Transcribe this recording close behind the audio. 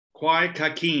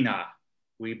Kakina,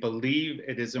 we believe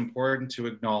it is important to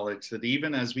acknowledge that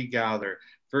even as we gather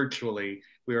virtually,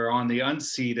 we are on the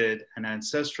unceded and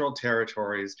ancestral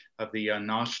territories of the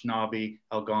Anishinaabe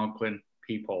Algonquin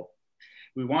people.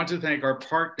 We want to thank our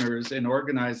partners in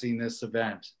organizing this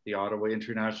event, the Ottawa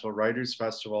International Writers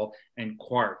Festival and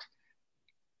Qu'ART,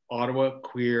 Ottawa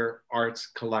Queer Arts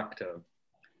Collective.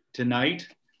 Tonight,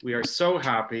 we are so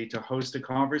happy to host a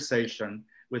conversation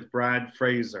with Brad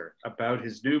Fraser about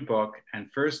his new book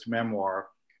and first memoir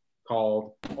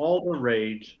called All the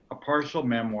Rage, a partial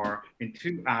memoir in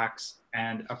 2 acts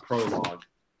and a prologue.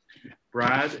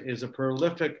 Brad is a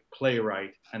prolific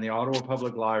playwright, and the Ottawa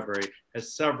Public Library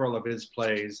has several of his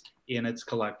plays in its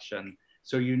collection,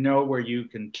 so you know where you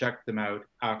can check them out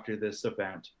after this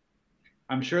event.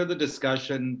 I'm sure the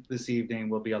discussion this evening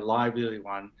will be a lively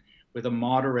one with a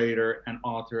moderator and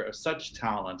author of such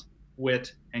talent,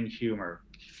 wit, and humor.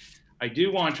 I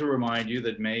do want to remind you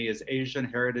that May is Asian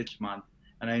Heritage Month,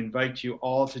 and I invite you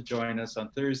all to join us on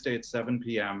Thursday at 7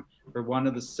 p.m. for one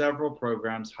of the several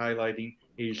programs highlighting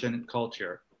Asian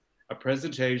culture, a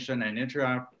presentation and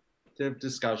interactive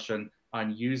discussion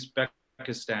on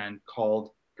Uzbekistan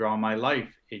called Draw My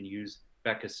Life in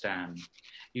Uzbekistan.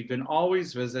 You can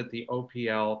always visit the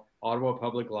OPL Ottawa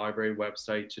Public Library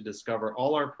website to discover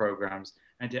all our programs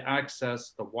and to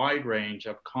access the wide range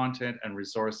of content and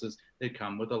resources that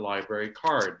come with a library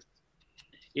card.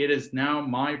 It is now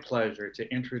my pleasure to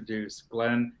introduce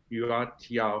Glenn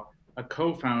Uatiao, a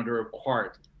co-founder of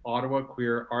Qu'ART, Ottawa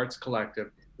Queer Arts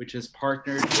Collective, which has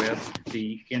partnered with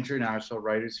the International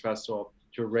Writers Festival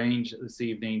to arrange this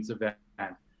evening's event,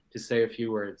 to say a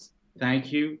few words.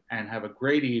 Thank you and have a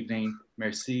great evening.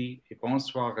 Merci et bonne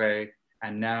soirée.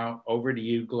 And now over to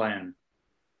you, Glenn.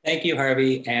 Thank you,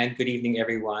 Harvey, and good evening,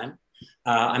 everyone.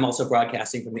 I'm also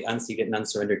broadcasting from the unceded and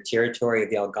unsurrendered territory of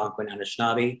the Algonquin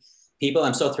Anishinaabe people.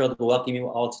 I'm so thrilled to welcome you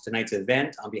all to tonight's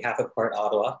event on behalf of Qu'ART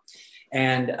Ottawa.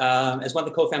 And as one of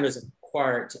the co-founders of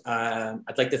Qu'ART,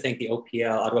 I'd like to thank the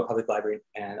OPL, Ottawa Public Library,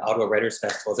 and Ottawa Writers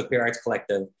Festival as a queer arts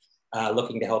collective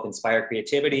looking to help inspire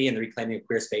creativity and the reclaiming of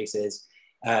queer spaces.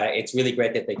 It's really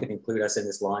great that they could include us in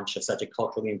this launch of such a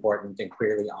culturally important and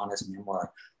queerly honest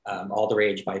memoir, All the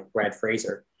Rage by Brad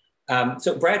Fraser.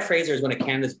 So Brad Fraser is one of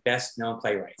Canada's best known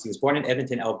playwrights. He was born in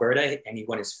Edmonton, Alberta, and he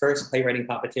won his first playwriting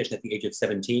competition at the age of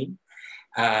 17.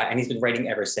 And he's been writing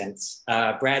ever since.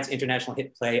 Brad's international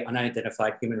hit play,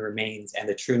 Unidentified Human Remains and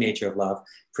the True Nature of Love,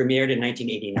 premiered in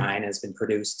 1989 and has been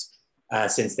produced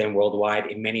since then worldwide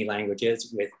in many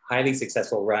languages with highly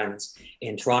successful runs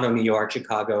in Toronto, New York,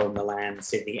 Chicago, Milan,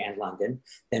 Sydney, and London.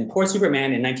 Then Poor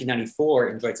Superman in 1994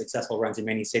 enjoyed successful runs in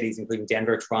many cities, including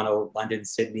Denver, Toronto, London,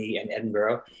 Sydney, and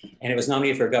Edinburgh. And it was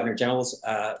nominated for a Governor General's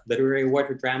Literary Award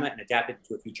for Drama and adapted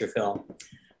to a feature film.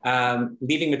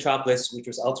 Leaving Metropolis, which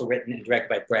was also written and directed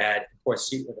by Brad, Poor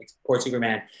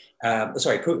Superman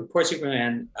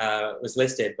was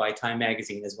listed by Time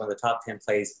Magazine as one of the top 10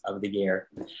 plays of the year.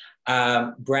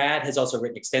 Brad has also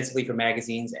written extensively for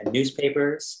magazines and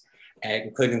newspapers,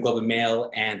 including Globe and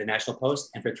Mail and the National Post,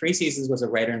 and for 3 seasons was a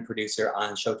writer and producer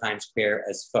on Showtime's Queer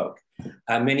as Folk.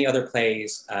 Many other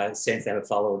plays since then have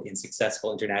followed in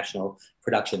successful international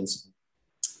productions.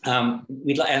 And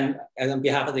on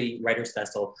behalf of the Writers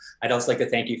Festival, I'd also like to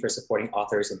thank you for supporting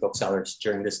authors and booksellers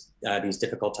during these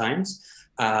difficult times.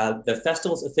 The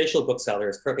festival's official bookseller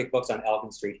is Perfect Books on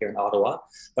Elgin Street here in Ottawa,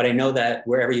 but I know that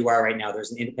wherever you are right now,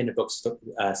 there's an independent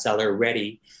bookseller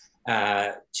ready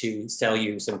to sell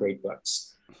you some great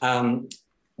books.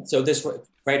 So this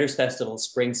Writers Festival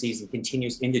spring season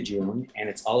continues into June, and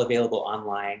it's all available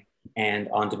online and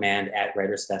on demand at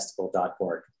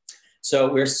writersfestival.org.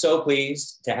 So we're so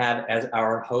pleased to have as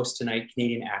our host tonight,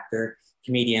 Canadian actor,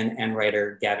 comedian, and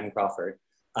writer, Gavin Crawford.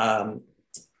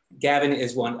 Gavin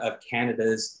is one of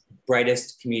Canada's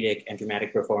brightest comedic and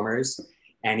dramatic performers,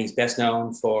 and he's best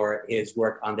known for his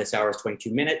work on This Hour's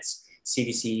 22 Minutes,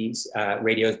 CBC's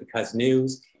Radio's Because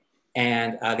News,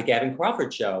 and the Gavin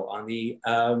Crawford Show on the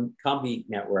Comedy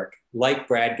Network. Like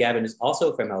Brad, Gavin is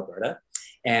also from Alberta,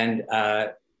 and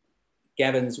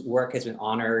Gavin's work has been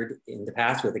honored in the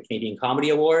past with a Canadian Comedy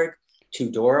Award, 2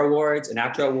 Dora Awards, an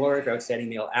ACTRA Award for Outstanding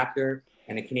Male Actor,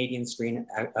 and a Canadian Screen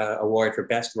Award for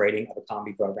Best Writing of a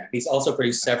Comedy Program. He's also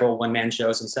produced several one-man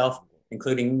shows himself,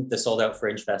 including the sold-out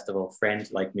Fringe Festival, Friend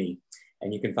Like Me.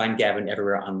 And you can find Gavin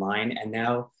everywhere online. And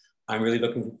now I'm really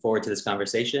looking forward to this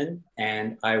conversation,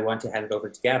 and I want to hand it over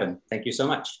to Gavin. Thank you so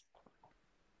much.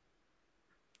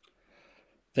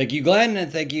 Thank you, Glenn,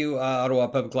 and thank you, Ottawa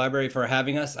Public Library, for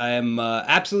having us. I am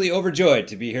absolutely overjoyed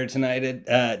to be here tonight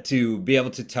to be able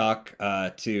to talk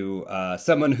to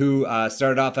someone who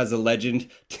started off as a legend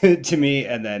to me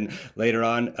and then later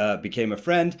on became a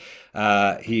friend.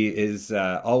 He is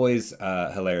always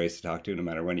hilarious to talk to, no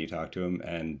matter when you talk to him,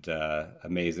 and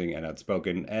amazing and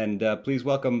outspoken. And please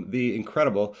welcome the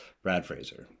incredible Brad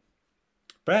Fraser.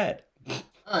 Brad.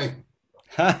 Hi.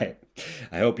 Hi.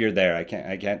 I hope you're there. I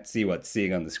can't see what's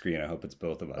seeing on the screen. I hope it's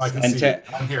both of us. I can and see it.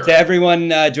 I'm here. To everyone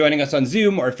joining us on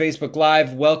Zoom or Facebook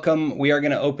Live, welcome. We are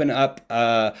going to open up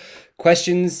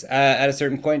questions at a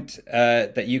certain point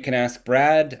that you can ask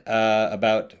Brad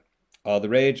about all the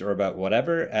rage or about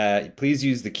whatever. Please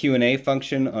use the Q&A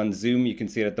function on Zoom. You can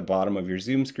see it at the bottom of your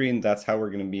Zoom screen. That's how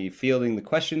we're going to be fielding the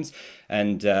questions.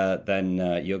 And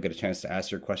then you'll get a chance to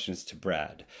ask your questions to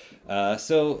Brad.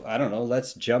 So I don't know,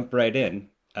 let's jump right in.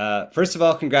 First of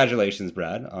all, congratulations,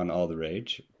 Brad, on All the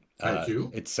Rage. Thank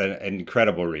you. It's an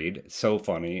incredible read. So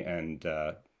funny and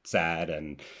sad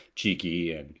and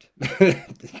cheeky and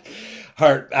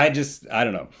heart. I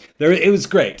don't know. It was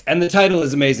great. And the title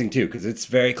is amazing too, because it's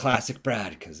very classic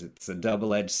Brad, because it's a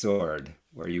double-edged sword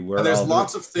where you were. And there's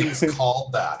lots of things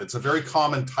called that. It's a very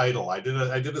common title. I did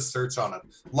a search on it.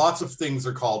 Lots of things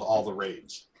are called All the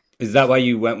Rage. Is that why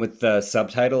you went with the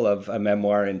subtitle of a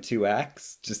memoir in 2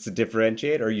 acts, just to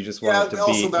differentiate, or you just wanted to be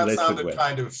listed with? Yeah, also that sounded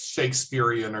kind of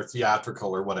Shakespearean or theatrical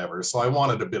or whatever, so I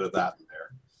wanted a bit of that in there.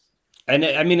 And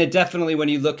I mean, it definitely, when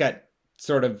you look at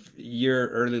sort of your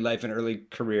early life and early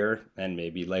career, and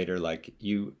maybe later, like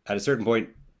you, at a certain point,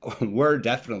 were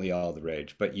definitely all the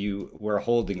rage, but you were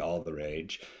holding all the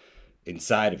rage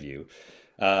inside of you.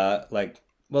 Well,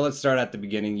 let's start at the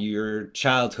beginning. Your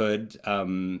childhood,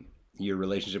 your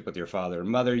relationship with your father and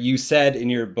mother. You said in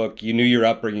your book you knew your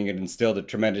upbringing had instilled a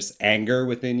tremendous anger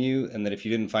within you, and that if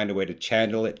you didn't find a way to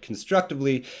channel it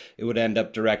constructively, it would end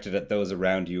up directed at those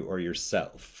around you or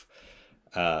yourself.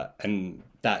 And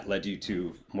that led you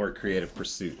to more creative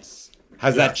pursuits.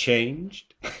 Has that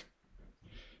changed?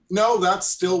 No, that's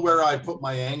still where I put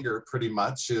my anger, pretty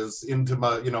much, is into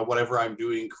my, whatever I'm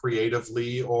doing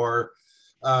creatively, or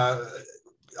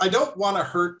I don't want to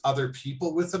hurt other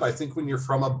people with it. I think when you're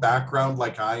from a background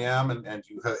like I am, and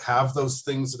you have those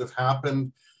things that have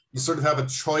happened, you sort of have a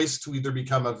choice to either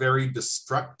become a very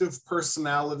destructive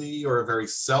personality or a very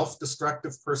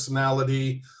self-destructive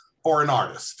personality, or an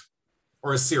artist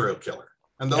or a serial killer.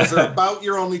 And those are about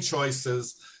your only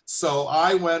choices. So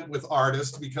I went with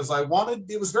artist because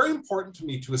it was very important to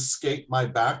me to escape my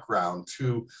background,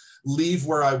 to leave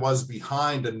where I was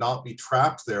behind and not be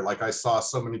trapped there like I saw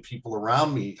so many people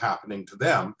around me happening to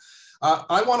them.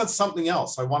 I wanted something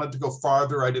else. I wanted to go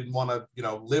farther. I didn't want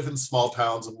to, live in small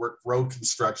towns and work road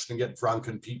construction and get drunk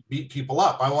and beat people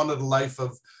up. I wanted a life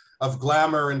of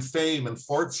glamour and fame and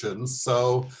fortune.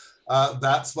 So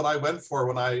that's what I went for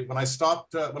when I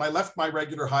left my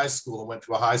regular high school and went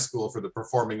to a high school for the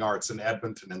performing arts in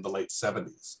Edmonton in the late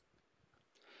 70s.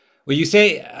 Well, you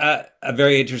say a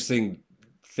very interesting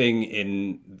thing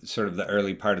in sort of the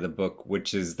early part of the book,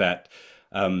 which is that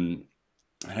I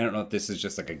don't know if this is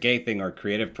just like a gay thing or a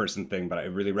creative person thing, but it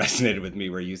really resonated with me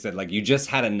where you said, like, you just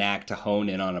had a knack to hone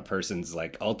in on a person's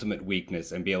like ultimate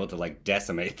weakness and be able to like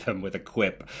decimate them with a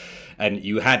quip, and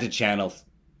you had to channel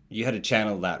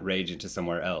that rage into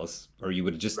somewhere else, or you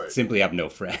would just simply have no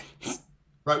friends.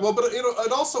 Right. Well, but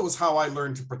it also was how I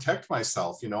learned to protect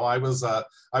myself. I was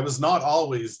not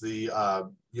always the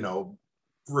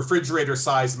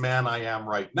refrigerator-sized man I am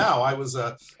right now. I was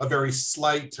a very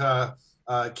slight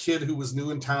kid who was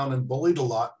new in town and bullied a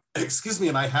lot. Excuse me.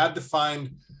 And I had to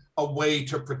find a way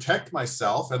to protect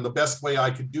myself, and the best way I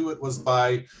could do it was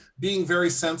by being very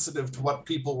sensitive to what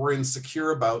people were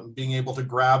insecure about and being able to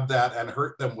grab that and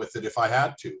hurt them with it if I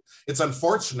had to. It's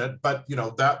unfortunate, but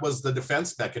that was the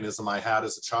defense mechanism I had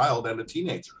as a child and a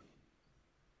teenager.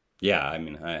 Yeah, I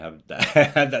mean, I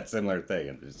had that similar thing,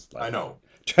 and just like, I know,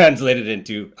 translated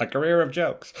into a career of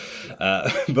jokes.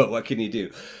 But what can you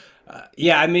do?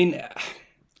 Yeah, I mean,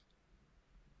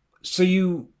 so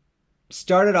you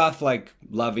started off like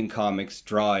loving comics,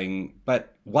 drawing,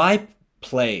 but why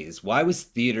plays? Why was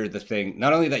theater the thing?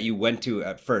 Not only that you went to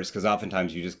at first, because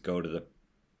oftentimes you just go to the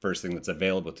first thing that's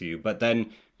available to you, but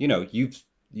then you've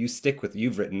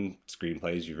written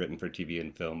screenplays, you've written for TV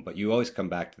and film, but you always come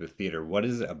back to the theater. What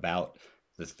is it about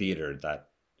the theater that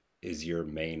is your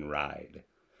main ride?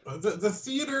 The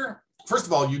theater, first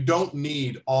of all, you don't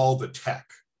need all the tech.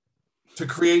 To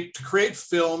create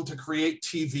film, to create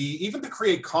TV, even to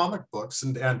create comic books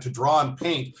and to draw and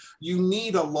paint, you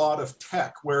need a lot of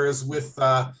tech. Whereas with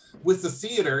the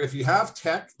theater, if you have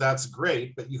tech, that's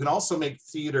great, but you can also make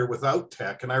theater without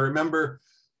tech. And I remember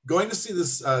going to see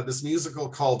this musical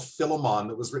called Philemon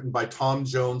that was written by Tom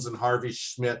Jones and Harvey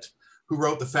Schmidt, who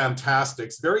wrote The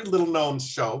Fantastics, very little known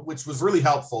show, which was really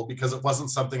helpful because it wasn't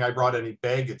something I brought any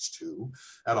baggage to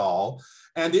at all.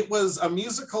 And it was a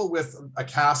musical with a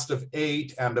cast of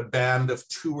 8 and a band of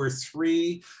 2 or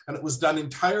 3. And it was done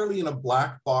entirely in a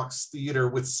black box theater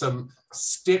with some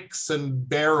sticks and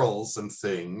barrels and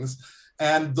things.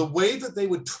 And the way that they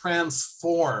would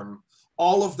transform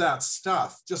all of that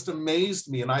stuff just amazed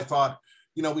me. And I thought,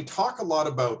 you know, we talk a lot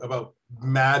about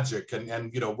magic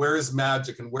and, you know, where is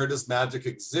magic and where does magic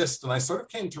exist? And I sort of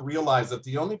came to realize that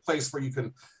the only place where you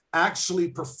can actually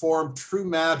perform true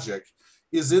magic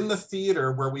is in the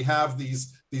theater, where we have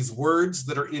these words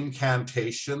that are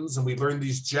incantations, and we learn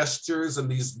these gestures and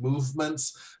these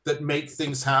movements that make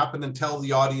things happen and tell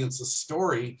the audience a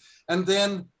story. And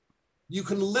then you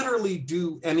can literally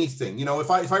do anything. You know,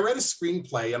 if I read a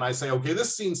screenplay and I say, okay,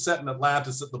 this scene's set in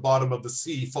Atlantis at the bottom of the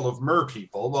sea full of mer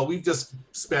people. Well, we've just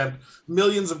spent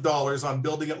millions of dollars on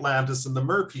building Atlantis and the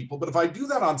mer people. But if I do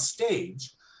that on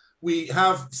stage, we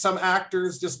have some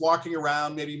actors just walking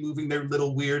around, maybe moving their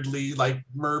little weirdly like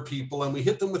mer people, and we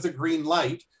hit them with a green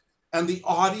light, and the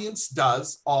audience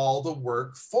does all the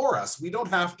work for us. We don't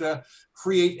have to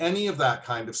create any of that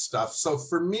kind of stuff. So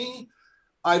for me,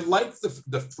 I like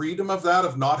the freedom of that,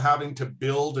 of not having to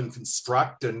build and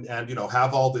construct and you know,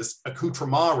 have all this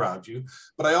accoutrement around you.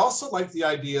 But I also like the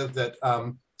idea that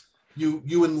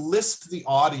you enlist the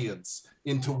audience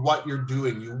into what you're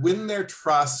doing. You win their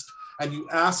trust, and you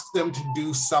ask them to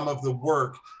do some of the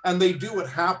work, and they do it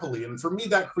happily. And for me,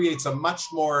 that creates a much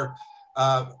more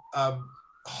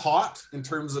hot, in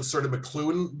terms of sort of the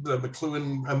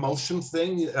McLuhan emotion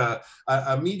thing,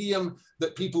 a medium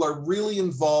that people are really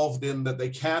involved in, that they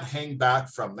can't hang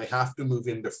back from. They have to move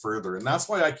into further. And that's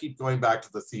why I keep going back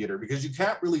to the theater, because you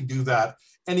can't really do that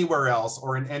anywhere else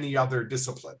or in any other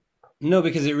discipline. No,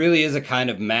 because it really is a kind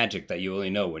of magic that you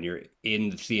only know when you're in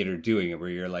the theater doing it, where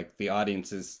you're like, the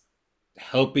audience is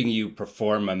helping you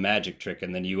perform a magic trick,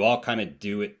 and then you all kind of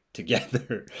do it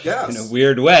together. Yes. In a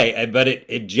weird way, but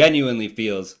it genuinely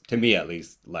feels, to me at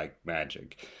least, like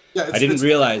magic. Yeah, I didn't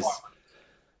realize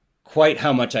quite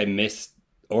how much I missed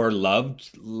or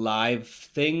loved live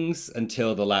things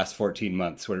until the last 14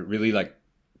 months, where it really like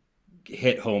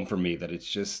hit home for me that it's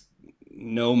just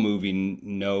no movie,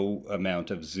 no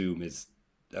amount of Zoom is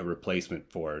a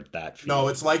replacement for that feeling. No,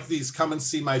 it's like these come and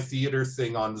see my theater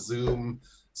thing on Zoom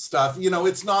stuff. You know,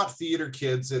 it's not theater,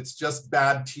 kids. It's just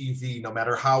bad TV, no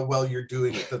matter how well you're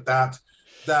doing it.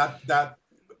 That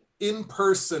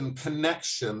in-person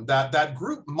connection, that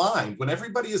group mind, when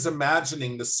everybody is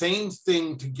imagining the same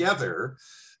thing together,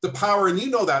 the power, and you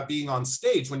know that being on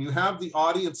stage, when you have the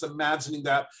audience imagining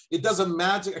that, it does a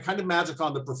kind of magic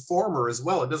on the performer as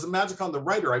well. It does a magic on the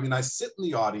writer. I mean, I sit in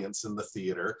the audience in the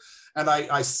theater, and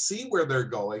I see where they're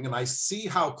going, and I see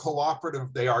how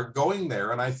cooperative they are going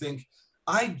there, and I think,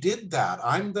 I did that.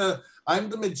 I'm the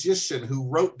magician who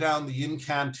wrote down the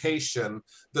incantation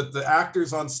that the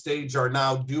actors on stage are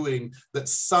now doing, that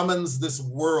summons this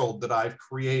world that I've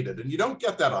created. And you don't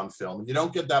get that on film, and you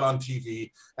don't get that on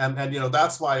TV. And you know,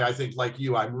 that's why I think, like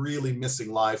you, I'm really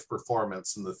missing live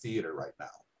performance in the theater right now.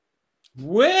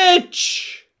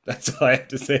 Which, that's all I have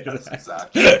to say to that.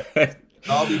 Exactly.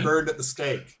 I'll be burned at the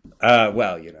stake.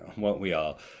 Well, you know, won't we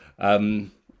all?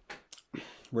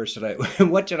 What should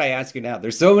I ask you now?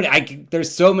 There's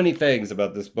so many things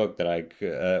about this book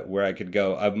that where I could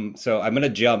go. So I'm going to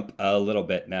jump a little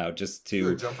bit now, just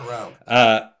to jump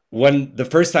around. When the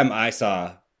first time I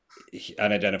saw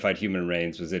Unidentified Human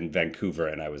Remains was in Vancouver,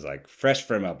 and I was like fresh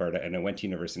from Alberta, and I went to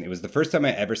university. It was the first time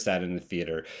I ever sat in the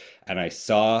theater, and I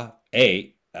saw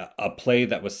a play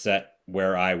that was set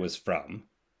where I was from,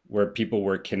 where people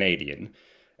were Canadian.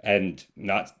 And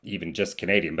not even just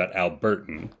Canadian, but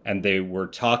Albertan. And they were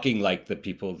talking like the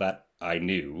people that I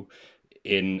knew,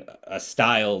 in a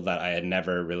style that I had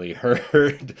never really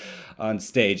heard on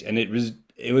stage. And it was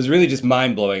really just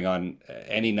mind-blowing on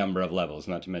any number of levels,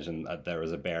 not to mention that there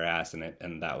was a bare ass in it.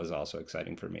 And that was also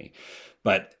exciting for me.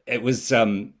 But it was,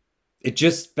 it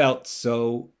just felt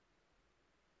so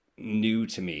new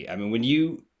to me. I mean, when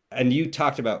you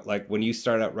talked about, like, when you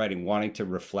started out writing, wanting to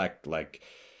reflect, like,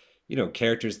 you know,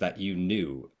 characters that you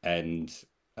knew,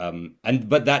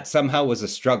 but that somehow was a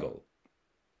struggle.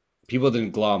 People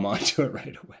didn't glom onto it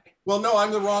right away. Well, no,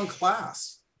 I'm the wrong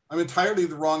class. I'm entirely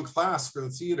the wrong class for the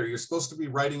theater. You're supposed to be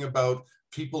writing about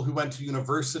people who went to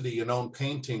university and own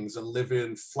paintings and live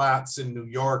in flats in New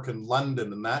York and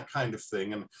London and that kind of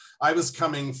thing. And I was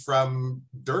coming from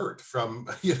dirt, from,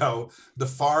 you know, the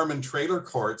farm and trailer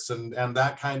courts and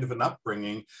that kind of an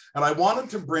upbringing. And I wanted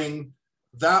to bring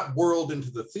that world into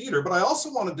the theater, but I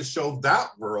also wanted to show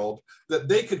that world that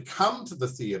they could come to the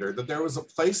theater, that there was a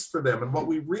place for them. And what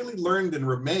we really learned in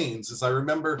Remains is, I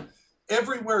remember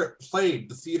everywhere it played,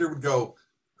 the theater would go,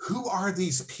 who are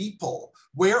these people?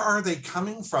 Where are they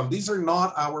coming from? These are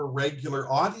not our regular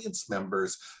audience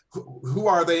members. Who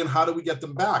are they and how do we get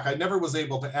them back? I never was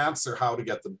able to answer how to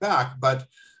get them back, but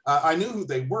I knew who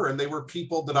they were, and they were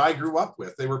people that I grew up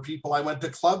with. They were people I went to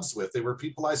clubs with. They were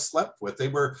people I slept with. They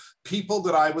were people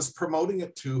that I was promoting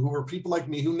it to, who were people like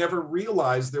me who never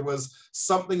realized there was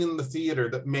something in the theater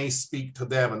that may speak to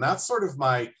them. And that's sort of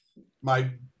the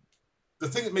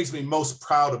thing that makes me most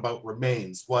proud about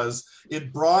Remains was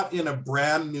it brought in a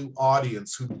brand new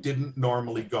audience who didn't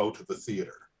normally go to the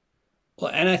theater. Well,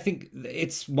 and I think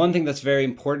it's one thing that's very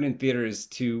important in theater is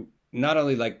to not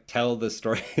only like tell the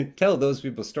story, tell those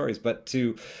people's stories, but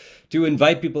to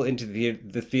invite people into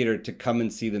the theater to come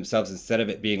and see themselves instead of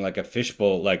it being like a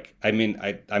fishbowl. Like, I mean,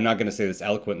 I'm not going to say this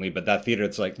eloquently, but that theater,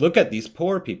 it's like, look at these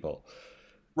poor people.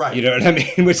 Right. You know what I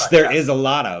mean? Which there is a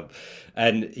lot of.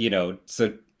 And, you know,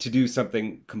 so to do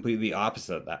something completely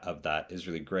opposite of that is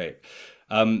really great.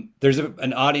 There's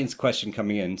an audience question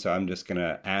coming in, so I'm just going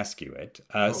to ask you it.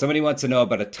 Somebody wants to know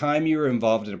about a time you were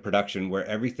involved in a production where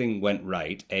everything went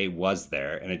right, was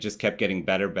there, and it just kept getting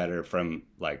better from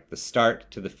like the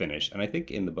start to the finish. And I think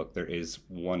in the book there is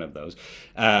one of those,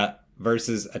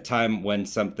 versus a time when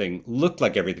something looked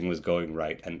like everything was going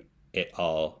right and it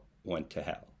all went to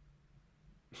hell.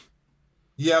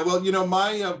 Yeah, well, you know,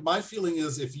 my feeling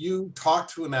is if you talk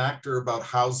to an actor about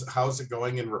how's it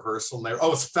going in rehearsal, and they're,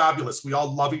 oh, it's fabulous, we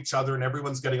all love each other and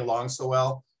everyone's getting along so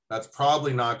well, that's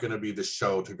probably not going to be the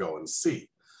show to go and see.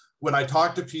 When I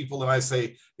talk to people and I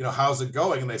say, you know, how's it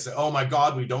going? And they say, oh my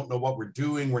God, we don't know what we're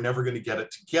doing. We're never going to get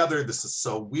it together. This is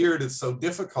so weird. It's so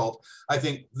difficult. I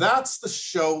think that's the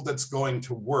show that's going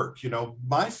to work. You know,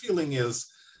 my feeling is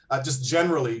just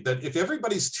generally that if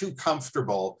everybody's too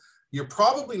comfortable, you're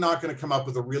probably not going to come up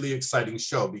with a really exciting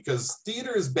show, because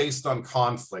theater is based on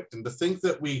conflict. And to think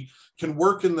that we can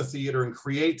work in the theater and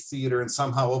create theater and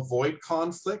somehow avoid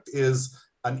conflict is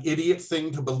an idiot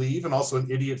thing to believe, and also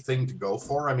an idiot thing to go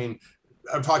for. I mean,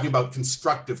 I'm talking about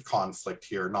constructive conflict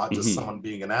here, not just someone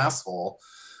being an asshole.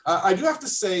 I do have to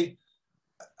say,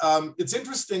 it's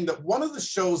interesting that one of the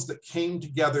shows that came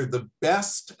together the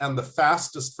best and the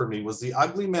fastest for me was The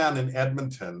Ugly Man in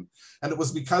Edmonton. And it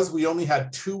was because we only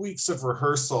had 2 weeks of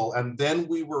rehearsal, and then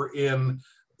we were in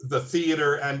the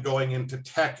theater and going into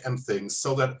tech and things,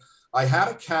 so that I had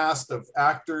a cast of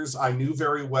actors I knew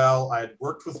very well. I had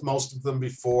worked with most of them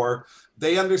before.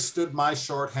 They understood my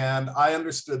shorthand. I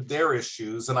understood their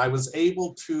issues. And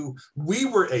we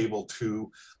were able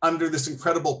to, under this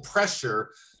incredible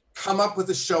pressure, come up with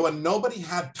a show, and nobody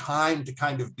had time to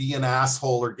kind of be an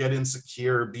asshole or get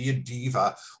insecure, be a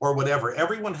diva or whatever.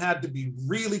 Everyone had to be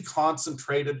really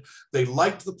concentrated. They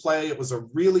liked the play. It was a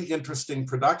really interesting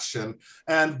production.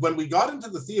 And when we got into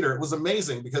the theater, it was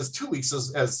amazing, because 2 weeks,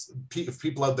 if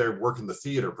people out there work in the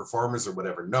theater, performers or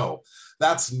whatever, know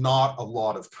that's not a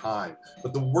lot of time.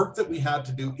 But the work that we had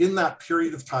to do in that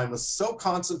period of time was so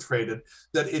concentrated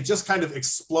that it just kind of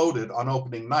exploded on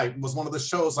opening night, and was one of the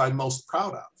shows I'm most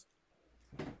proud of.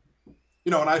 You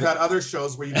know, and I've had other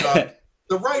shows where you've got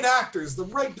the right actors, the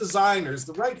right designers,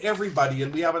 the right everybody,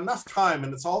 and we have enough time,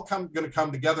 and it's all going to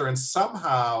come together, and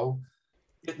somehow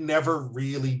it never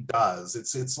really does.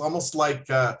 It's almost like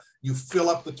you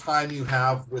fill up the time you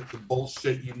have with the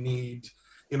bullshit you need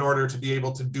in order to be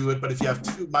able to do it. But if you have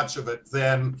too much of it,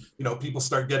 then, you know, people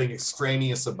start getting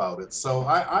extraneous about it. So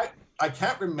I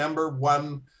can't remember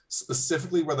one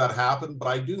specifically where that happened, but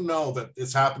I do know that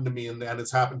it's happened to me, and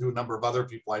it's happened to a number of other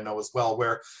people I know as well,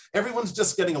 where everyone's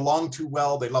just getting along too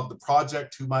well. They love the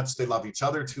project too much. They love each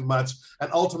other too much. And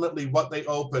ultimately what they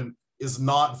open is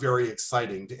not very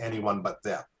exciting to anyone but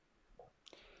them.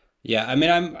 Yeah, I mean,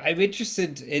 I'm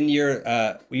interested in your,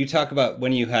 you talk about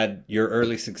when you had your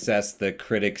early success, the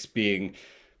critics being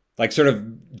like sort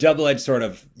of double-edged, sort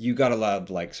of, you got a lot of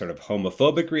like sort of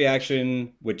homophobic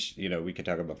reaction, which, you know, we could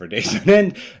talk about for days on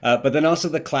end, but then also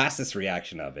the classist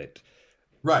reaction of it.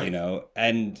 Right. You know,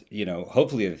 and, you know,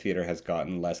 hopefully the theater has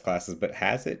gotten less classes, but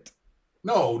has it?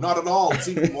 No, not at all. It's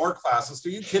even more classes. Are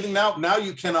you kidding? Now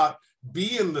you cannot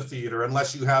be in the theater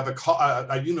unless you have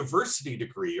a university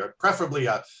degree, or preferably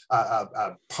a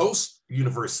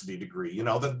post-university degree. You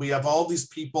know, that we have all these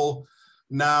people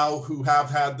now who have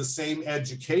had the same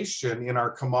education in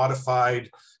our commodified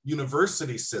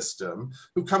university system,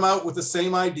 who come out with the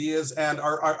same ideas and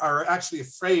are actually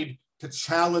afraid to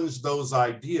challenge those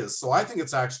ideas. So I think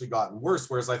it's actually gotten worse.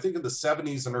 Whereas I think in the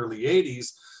 70s and early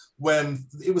 80s, when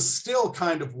it was still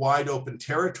kind of wide open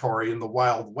territory in the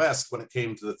Wild West when it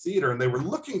came to the theater, and they were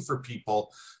looking for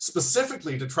people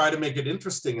specifically to try to make it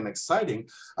interesting and exciting.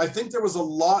 I think there was a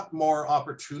lot more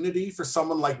opportunity for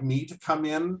someone like me to come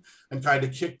in and kind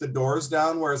of kick the doors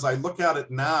down, whereas I look at it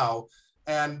now,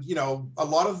 and, you know, a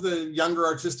lot of the younger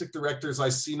artistic directors I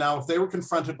see now, if they were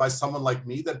confronted by someone like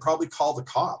me, they'd probably call the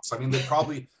cops. I mean, they'd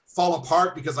probably fall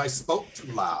apart because I spoke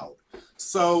too loud.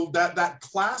 So that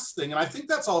class thing, and I think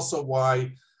that's also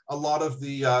why a lot of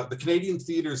the Canadian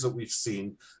theaters that we've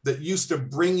seen that used to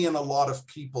bring in a lot of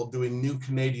people doing new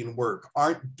Canadian work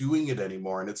aren't doing it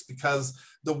anymore. And it's because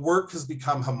the work has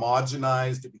become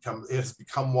homogenized, it has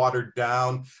become watered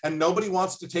down, and nobody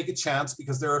wants to take a chance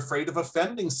because they're afraid of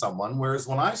offending someone. Whereas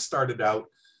when I started out,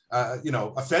 you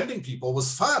know, offending people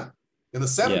was fun. In the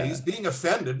 70s, being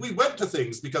offended, we went to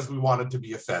things because we wanted to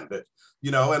be offended, you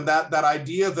know, and that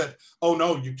idea that, oh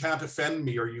no, you can't offend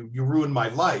me or you ruin my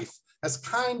life has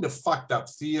kind of fucked up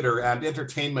theater and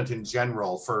entertainment in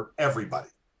general for everybody.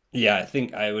 Yeah, I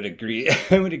think I would agree.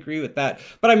 I would agree with that.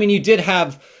 But I mean, you did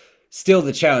have still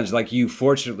the challenge, like you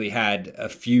fortunately had a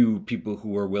few people who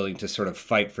were willing to sort of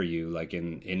fight for you, like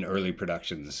in early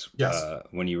productions, yes.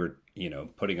 When you were, you know,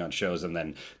 putting on shows and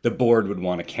then the board would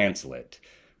want to cancel it.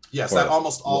 Yes, that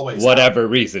almost always whatever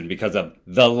reason, because of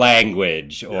the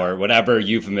language or whatever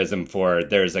euphemism for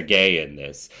there's a gay in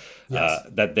this,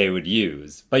 that they would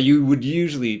use. But you would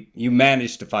usually, you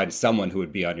managed to find someone who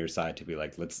would be on your side to be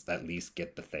like, let's at least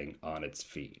get the thing on its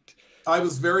feet. I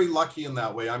was very lucky in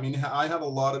that way. I mean, I had a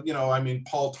lot of, you know, I mean,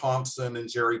 Paul Thompson and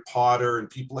Jerry Potter and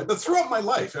people like that throughout my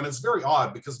life. And it's very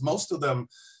odd because most of them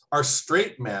are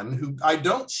straight men who I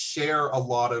don't share a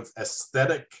lot of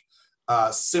aesthetic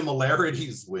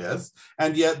similarities with,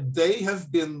 and yet they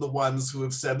have been the ones who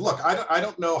have said, look, I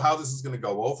don't know how this is going to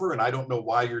go over, and I don't know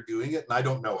why you're doing it, and I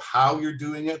don't know how you're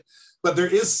doing it, but there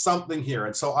is something here,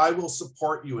 and so I will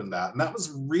support you in that. And that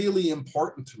was really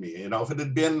important to me. You know, if it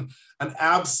had been an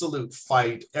absolute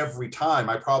fight every time,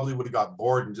 I probably would have got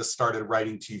bored and just started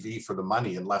writing TV for the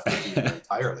money and left the theater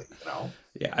entirely, you know?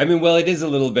 Yeah, I mean, well, it is a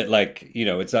little bit like, you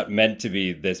know, it's not meant to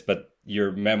be this, but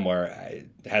your memoir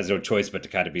has no choice but to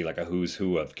kind of be like a who's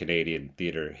who of Canadian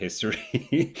theater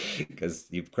history because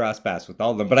you've crossed paths with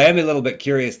all of them. But I am a little bit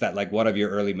curious that like one of your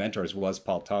early mentors was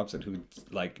Paul Thompson, who's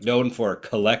like known for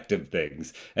collective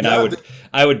things. And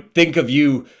I would think of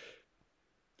you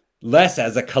less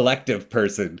as a collective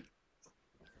person.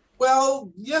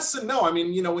 Well, yes and no. I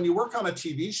mean, you know, when you work on a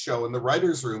TV show in the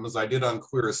writer's room, as I did on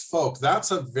Queer as Folk,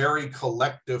 that's a very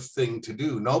collective thing to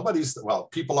do. Well,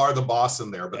 people are the boss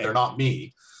in there, but they're not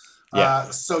me.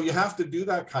 Yeah. So you have to do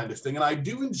that kind of thing. And I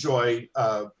do enjoy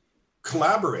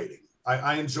collaborating.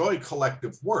 I enjoy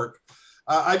collective work.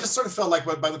 I just sort of felt like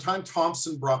by the time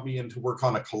Thompson brought me in to work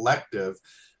on a collective,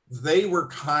 they were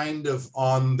kind of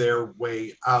on their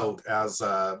way out as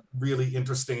a really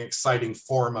interesting, exciting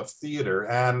form of theater.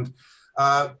 And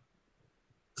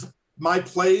my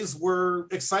plays were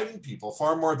exciting people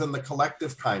far more than the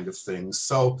collective kind of things.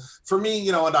 So for me,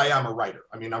 you know, and I am a writer.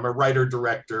 I mean, I'm a writer,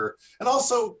 director, and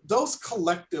also those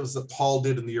collectives that Paul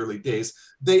did in the early days,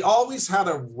 they always had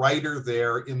a writer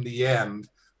there in the end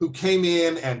who came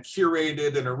in and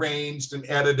curated and arranged and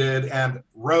edited and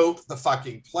wrote the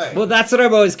fucking play. Well, that's what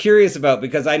I'm always curious about,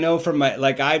 because I know from my,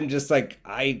 like, I'm just like,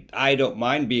 I don't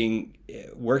mind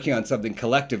working on something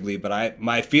collectively, but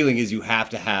my feeling is you have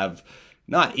to have,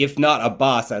 if not a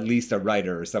boss, at least a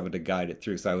writer or someone to guide it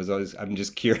through. So I'm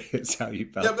just curious how you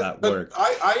felt that worked.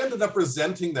 I ended up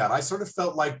resenting that. I sort of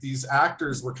felt like these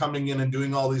actors were coming in and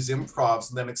doing all these improvs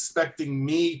and then expecting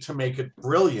me to make it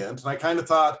brilliant. And I kind of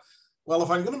thought, well,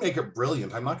 if I'm going to make it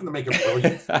brilliant, I'm not going to make it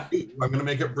brilliant for you. I'm going to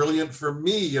make it brilliant for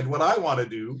me and what I want to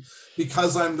do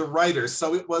because I'm the writer.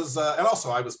 So it was, and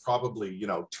also I was probably, you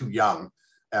know, too young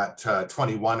at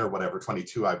 21 or whatever,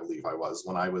 22, I believe I was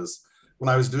when I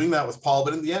was doing that with Paul.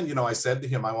 But in the end, you know, I said to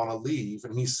him, I want to leave.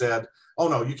 And he said, oh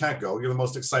no, you can't go. You're the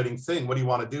most exciting thing. What do you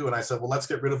want to do? And I said, well, let's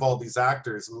get rid of all these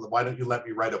actors. And why don't you let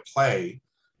me write a play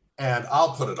and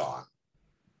I'll put it on.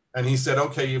 And he said,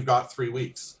 okay, you've got 3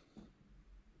 weeks.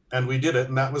 And we did it,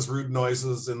 and that was Rude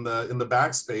Noises in the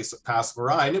backspace at Pass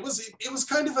Marai. And it was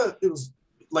kind of it was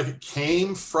like it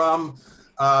came from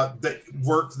the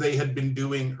work they had been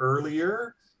doing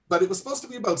earlier, but it was supposed to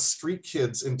be about street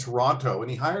kids in Toronto,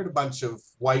 and he hired a bunch of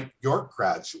white York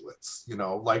graduates, you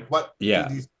know, like what do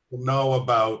these people know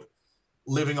about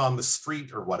living on the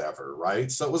street or whatever,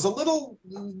 right? So it was a little,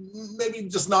 maybe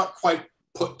just not quite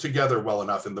put together well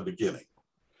enough in the beginning.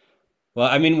 Well,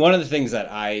 I mean, one of the things that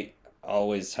I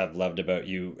always have loved about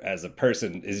you as a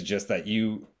person is just that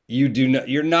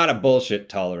you're not a bullshit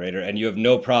tolerator, and you have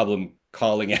no problem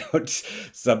calling out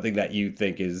something that you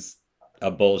think is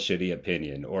a bullshitty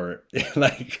opinion, or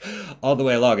like all the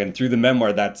way along. And through the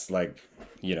memoir, that's like,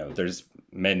 you know, there's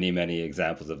many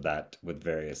examples of that with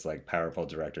various like powerful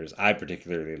directors. I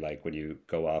particularly like when you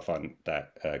go off on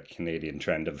that Canadian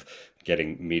trend of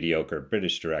getting mediocre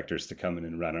British directors to come in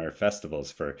and run our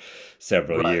festivals for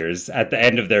several years at the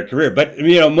end of their career. But,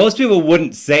 you know, most people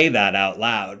wouldn't say that out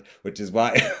loud, which is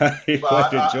why I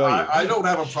quite enjoy you. I don't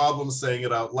have a problem saying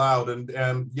it out loud.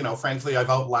 And, you know, frankly, I've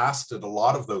outlasted a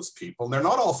lot of those people. And they're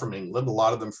not all from England. A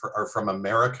lot of them are from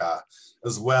America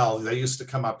as well. They used to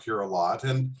come up here a lot.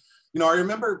 And, you know, I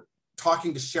remember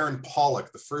talking to Sharon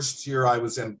Pollock the first year I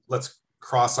was in, let's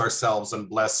cross ourselves and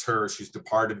bless her. She's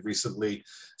departed recently.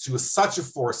 She was such a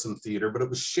force in theater, but it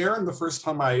was Sharon the first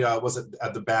time I was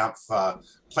at the Banff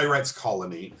Playwrights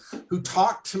Colony, who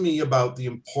talked to me about the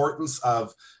importance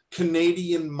of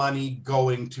Canadian money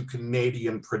going to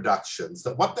Canadian productions.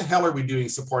 That what the hell are we doing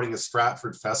supporting a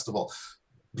Stratford festival?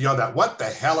 Beyond that, what the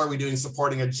hell are we doing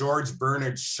supporting a George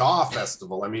Bernard Shaw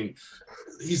festival? I mean,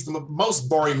 he's the most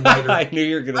boring writer. I knew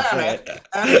you were going to say it.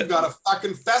 And we've got a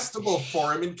fucking festival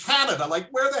for him in Canada. Like,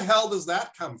 where the hell does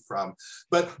that come from?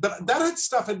 But that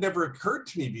stuff had never occurred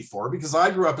to me before, because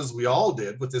I grew up, as we all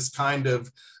did, with this kind of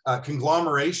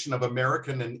conglomeration of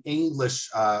American and English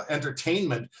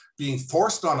entertainment being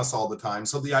forced on us all the time.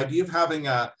 So the idea of having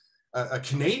a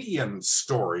Canadian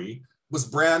story was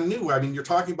brand new. I mean, you're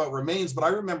talking about Remains, but I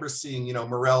remember seeing, you know,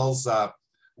 Morell's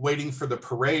Waiting for the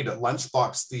Parade at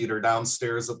Lunchbox Theatre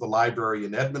downstairs at the library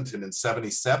in Edmonton in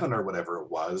 77 or whatever it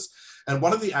was. And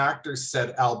one of the actors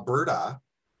said Alberta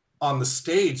on the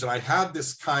stage. And I had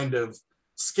this kind of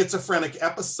schizophrenic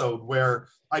episode where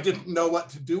I didn't know what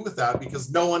to do with that, because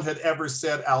no one had ever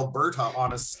said Alberta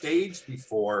on a stage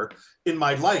before in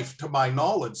my life, to my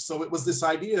knowledge. So it was this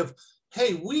idea of,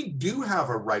 hey, we do have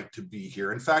a right to be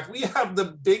here. In fact, we have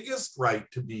the biggest right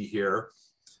to be here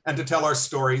and to tell our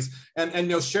stories. And you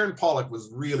know, Sharon Pollock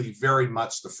was really very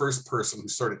much the first person who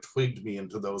sort of twigged me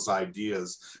into those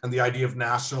ideas, and the idea of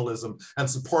nationalism and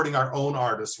supporting our own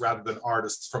artists rather than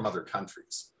artists from other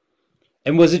countries.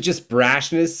 And was it just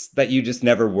brashness that you just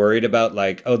never worried about?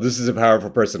 Like, oh, this is a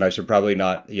powerful person, I should probably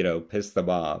not, you know, piss them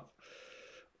off.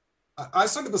 I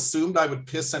sort of assumed I would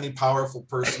piss any powerful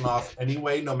person off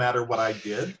anyway, no matter what I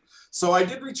did. So I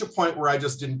did reach a point where I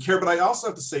just didn't care. But I also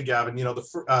have to say, Gavin, you know,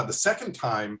 the second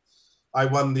time I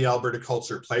won the Alberta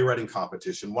Culture Playwriting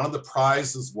Competition, one of the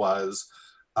prizes was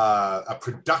a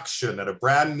production at a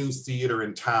brand new theater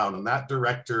in town. And that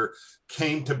director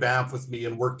came to Banff with me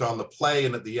and worked on the play.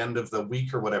 And at the end of the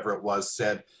week or whatever it was,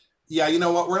 said, yeah, you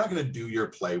know what, we're not going to do your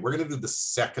play. We're going to do the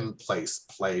second place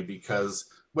play, because,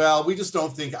 well, we just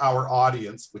don't think our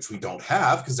audience, which we don't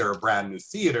have because they're a brand new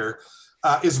theater,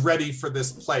 is ready for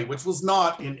this play, which was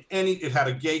not in any, it had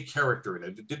a gay character in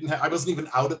it. It didn't have, I wasn't even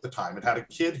out at the time. It had a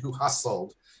kid who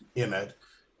hustled in it,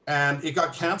 and it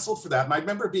got canceled for that. And I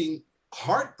remember being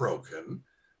heartbroken,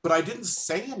 but I didn't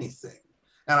say anything.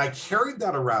 And I carried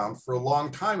that around for a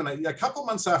long time. And a couple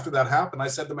months after that happened, I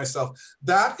said to myself,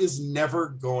 that is never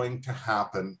going to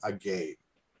happen again.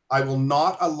 I will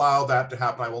not allow that to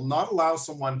happen. I will not allow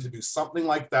someone to do something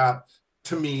like that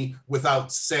to me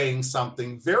without saying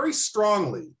something very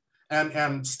strongly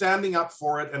and standing up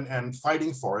for it and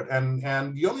fighting for it.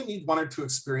 And you only need one or two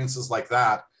experiences like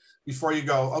that before you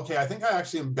go, okay, I think I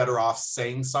actually am better off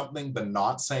saying something than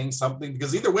not saying something,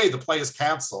 because either way, the play is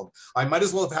canceled. I might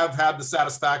as well have had the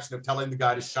satisfaction of telling the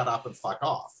guy to shut up and fuck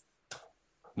off.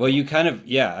 Well, you kind of,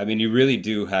 yeah, I mean, you really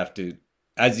do have to,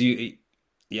 as you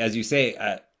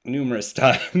say, numerous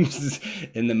times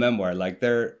in the memoir, like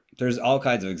there's all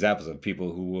kinds of examples of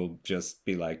people who will just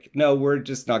be like, no, we're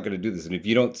just not going to do this. And if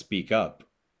you don't speak up,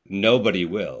 nobody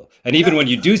will. And even when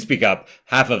you do speak up,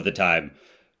 half of the time,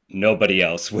 nobody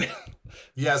else will.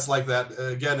 Yes, like that.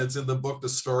 Again, it's in the book, the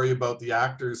story about the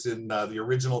actors in the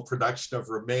original production of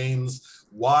Remains,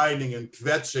 whining and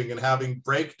kvetching and having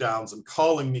breakdowns and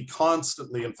calling me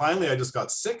constantly. And finally, I just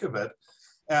got sick of it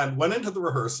and went into the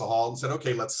rehearsal hall and said,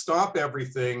 okay, let's stop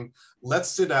everything. Let's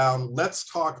sit down. Let's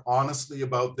talk honestly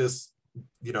about this.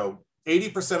 You know,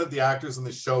 80% of the actors in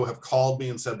the show have called me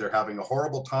and said they're having a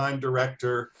horrible time,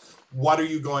 director. What are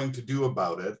you going to do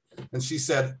about it? And she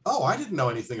said, oh, I didn't know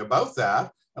anything about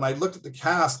that. And I looked at the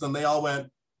cast and they all went,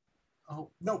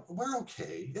 oh, no, we're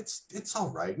okay. It's all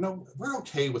right. No, we're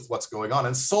okay with what's going on,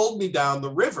 and sold me down the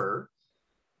river.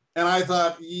 And I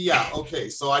thought, yeah, okay,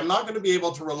 so I'm not going to be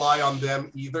able to rely on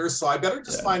them either. So I better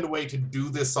just find a way to do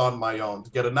this on my own,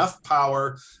 to get enough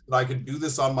power that I can do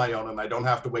this on my own and I don't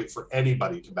have to wait for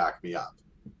anybody to back me up.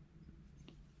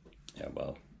 Yeah,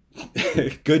 well,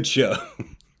 good show.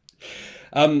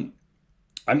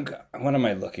 What am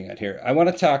I looking at here? I want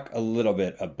to talk a little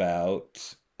bit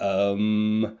about I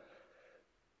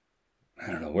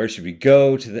don't know, where should we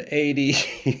go to the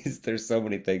 80s? There's so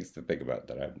many things to think about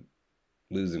that I'm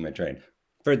losing my train.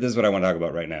 This is what I want to talk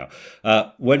about right now.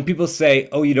 When people say,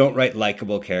 "Oh, you don't write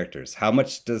likable characters," how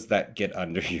much does that get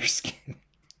under your skin?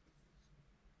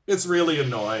 It's really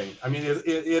annoying. I mean,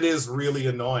 it is really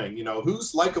annoying. You know,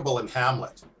 who's likable in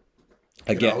Hamlet?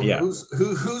 Again, yeah.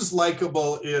 Who's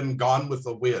likable in Gone with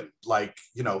the Wind? Like,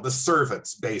 you know, the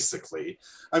servants, basically.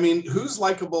 I mean, who's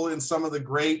likable in some of the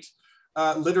great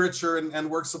literature and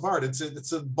works of art?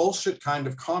 It's a bullshit kind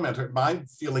of comment. My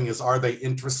feeling is, are they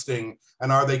interesting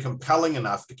and are they compelling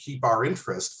enough to keep our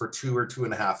interest for 2 or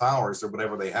 2.5 hours or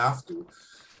whatever they have to,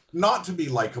 not to be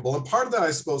likable? And part of that,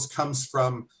 I suppose, comes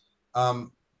from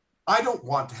I don't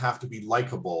want to have to be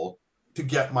likable to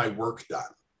get my work done.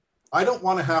 I don't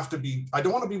want to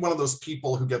be one of those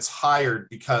people who gets hired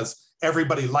because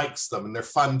everybody likes them and they're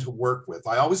fun to work with.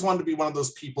 I always wanted to be one of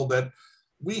those people that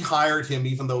we hired him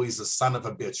even though he's a son of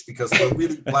a bitch because we're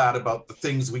really glad about the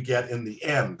things we get in the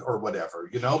end or whatever,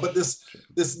 you know. But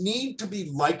this need to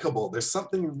be likable, there's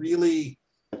something really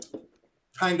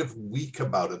kind of weak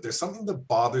about it. There's something that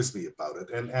bothers me about it.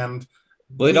 And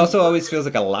well, it also always feels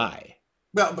like a lie.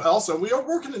 Well, but also we are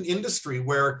working in an industry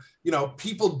where, you know,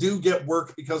 people do get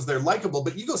work because they're likable,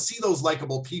 but you go see those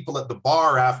likable people at the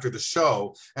bar after the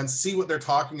show and see what they're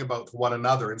talking about to one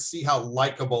another and see how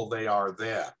likable they are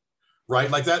then, right?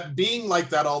 Like that, being like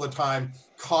that all the time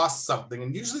costs something.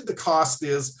 And usually the cost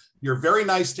is you're very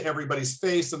nice to everybody's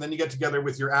face, and then you get together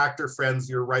with your actor friends,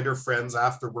 your writer friends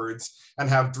afterwards and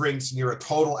have drinks, and you're a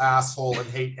total asshole and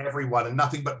hate everyone, and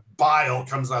nothing but bile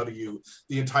comes out of you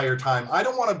the entire time. I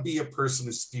don't want to be a person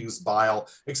who spews bile,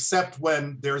 except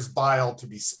when there's bile to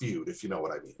be spewed, if you know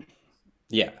what I mean.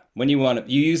 Yeah, when you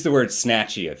use the word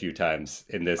snatchy a few times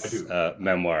in this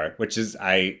memoir, which is,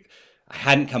 I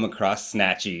hadn't come across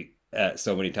snatchy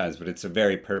so many times, but it's a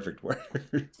very perfect word.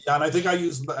 Yeah, and I think I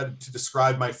use to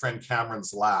describe my friend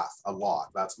Cameron's laugh a lot.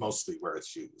 That's mostly where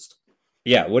it's used.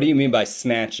 Yeah, what do you mean by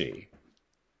snatchy?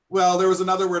 Well, there was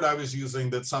another word I was using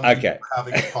that some people were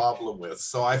having a problem with.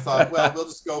 So I thought, well, we'll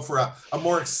just go for a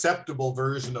more acceptable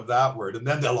version of that word, and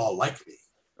then they'll all like me.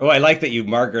 Oh, I like that you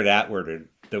Margaret Atwooded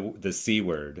the C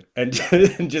word and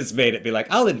just made it be like,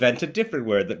 I'll invent a different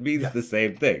word that means the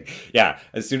same thing. Yeah,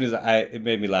 as soon as it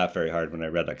made me laugh very hard when I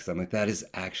read that, because I'm like, that is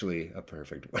actually a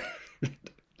perfect word.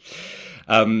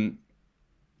 I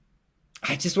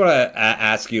just want to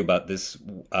ask you about this.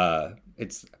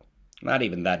 It's not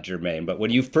even that germane, but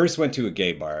when you first went to a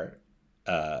gay bar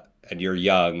and you're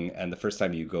young, and the first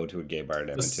time you go to a gay bar in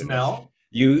Edmonton, the smell.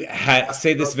 You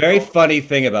say this very funny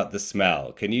thing about the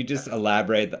smell. Can you just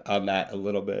elaborate on that a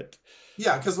little bit?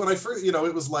 Yeah, because when I first, you know,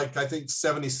 it was like, I think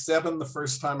 77 the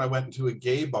first time I went into a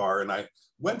gay bar, and I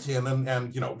went in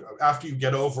and you know, after you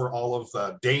get over all of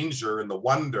the danger and the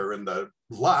wonder and the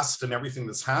lust and everything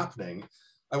that's happening,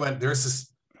 I went, there's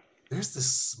this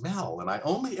smell, and I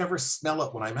only ever smell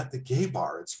it when I'm at the gay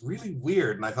bar. It's really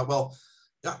weird. And I thought, well,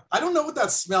 I don't know what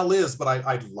that smell is, but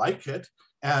I like it.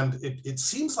 And it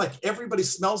seems like everybody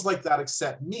smells like that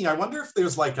except me. I wonder if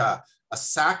there's like a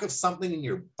sack of something in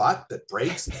your butt that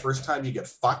breaks the first time you get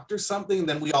fucked or something, and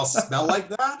then we all smell like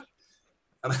that.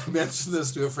 And I mentioned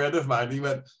this to a friend of mine. He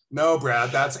went, no,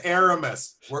 Brad, that's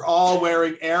Aramis. We're all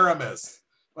wearing Aramis.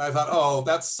 And I thought, oh,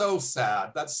 that's so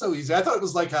sad. That's so easy. I thought it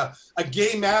was like a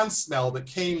gay man smell that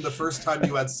came the first time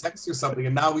you had sex or something,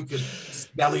 and now we could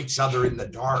smell each other in the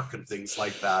dark and things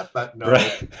like that. But no,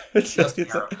 right. It's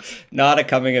not a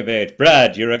coming of age.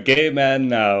 Brad, you're a gay man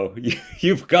now.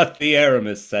 You've got the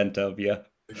Aramis scent of you.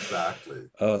 Exactly.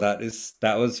 Oh, that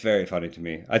was very funny to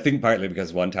me. I think partly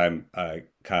because one time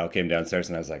Kyle came downstairs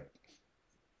and I was like,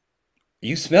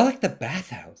 you smell like the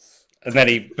bathhouse. And then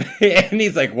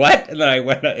he's like, what? And then I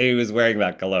went, he was wearing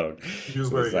that cologne. He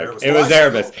was wearing Aramis. It was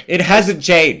Aramis. It hasn't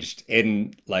changed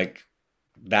in like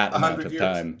that amount of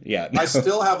time. Yeah. I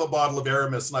still have a bottle of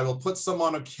Aramis, and I will put some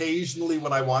on occasionally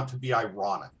when I want to be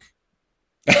ironic.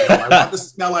 You know, I want to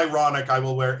smell ironic, I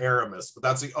will wear Aramis, but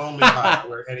that's the only time I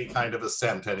wear any kind of a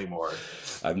scent anymore.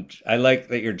 I like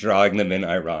that you're drawing them in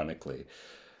ironically.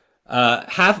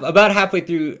 About halfway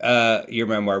through your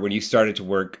memoir, when you started to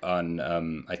work on,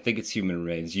 I think it's Human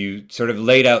Remains, you sort of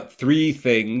laid out 3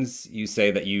 things you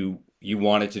say that you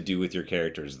wanted to do with your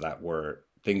characters that were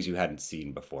things you hadn't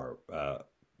seen before.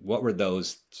 What were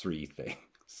those 3 things?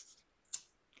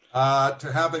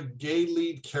 To have a gay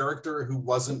lead character who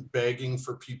wasn't begging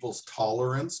for people's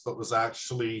tolerance, but was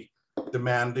actually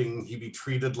demanding he be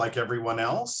treated like everyone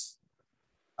else.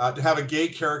 To have a gay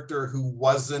character who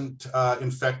wasn't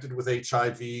infected with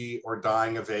HIV or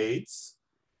dying of AIDS.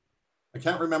 I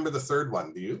can't remember the third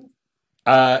one. Do you?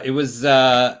 It was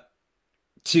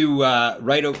to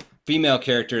write a female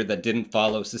character that didn't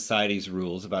follow society's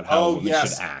rules about how a woman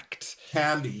should act.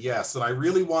 Candy, yes. And I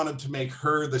really wanted to make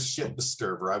her the shit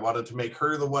disturber. I wanted to make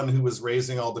her the one who was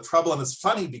raising all the trouble. And it's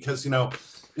funny because, you know,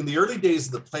 in the early days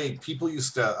of the play, people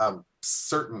used to,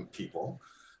 certain people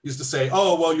used to say,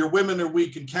 oh, well, your women are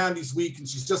weak and Candy's weak and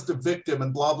she's just a victim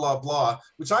and blah, blah, blah,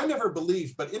 which I never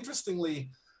believed. But interestingly,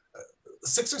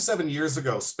 6 or 7 years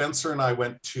ago, Spencer and I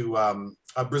went to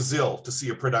Brazil to see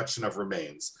a production of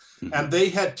Remains. Mm-hmm. And they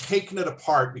had taken it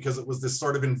apart because it was this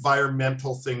sort of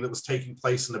environmental thing that was taking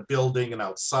place in a building and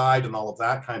outside and all of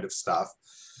that kind of stuff.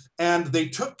 And they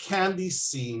took Candy's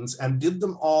scenes and did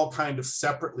them all kind of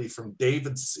separately from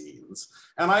David's scenes.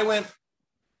 And I went,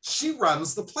 she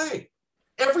runs the play.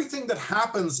 Everything that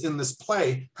happens in this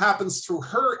play happens through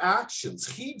her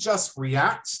actions. He just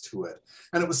reacts to it.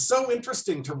 And it was so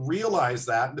interesting to realize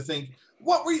that and to think,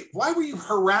 why were you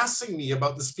harassing me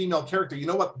about this female character? You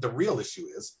know what the real issue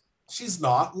is? She's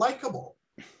not likable.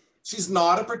 She's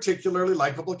not a particularly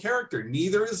likable character.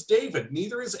 Neither is David.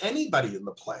 Neither is anybody in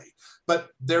the play. But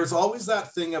there's always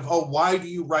that thing of, oh, why do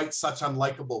you write such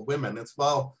unlikable women? It's,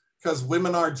 well, because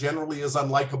women are generally as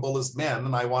unlikable as men,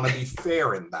 and I want to be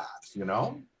fair in that, you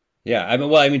know? Yeah, I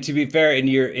mean, to be fair,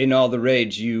 in All the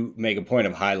Rage, you make a point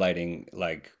of highlighting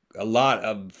like a lot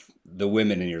of the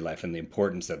women in your life and the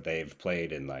importance that they've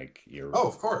played in like your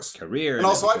of course career. And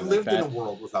also, I've lived in a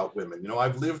world without women. You know,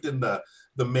 I've lived in the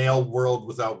male world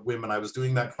without women. I was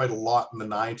doing that quite a lot in the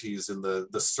 90s in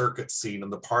the circuit scene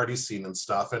and the party scene and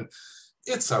stuff. And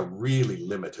it's a really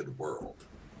limited world.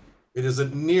 It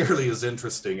isn't nearly as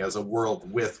interesting as a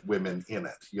world with women in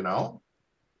it, you know?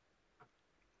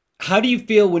 How do you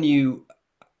feel when you,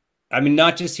 I mean,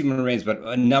 not just Human Remains, but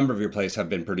a number of your plays have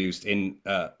been produced in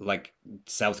like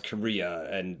South Korea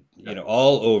and, you know,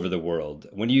 all over the world.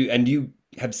 When you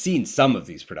have seen some of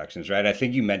these productions, right? I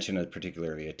think you mentioned a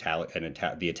particularly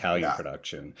the Italian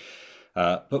production.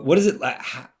 But what is it like?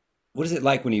 What is it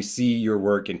like when you see your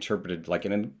work interpreted like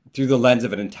through the lens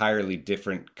of an entirely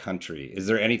different country? Is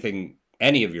there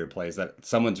any of your plays that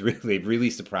someone's really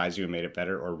surprised you and made it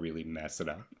better, or really mess it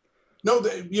up? No,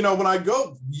 you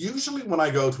know, usually when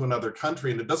I go to another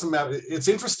country, and it doesn't matter, it's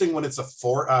interesting when it's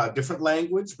a different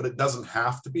language, but it doesn't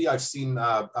have to be. I've seen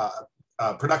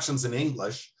productions in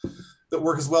English that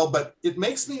work as well, but it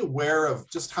makes me aware of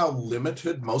just how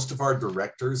limited most of our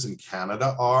directors in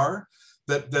Canada are.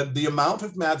 That the amount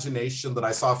of imagination that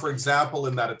I saw, for example,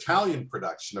 in that Italian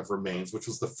production of Remains, which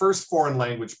was the first foreign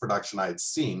language production I had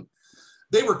seen,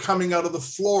 they were coming out of the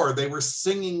floor. They were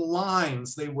singing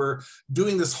lines. They were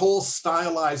doing this whole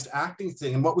stylized acting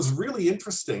thing. And what was really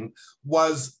interesting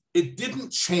was it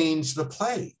didn't change the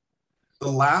play.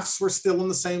 The laughs were still in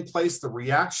the same place. The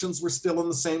reactions were still in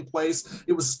the same place.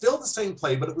 It was still the same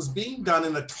play, but it was being done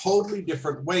in a totally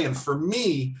different way. And for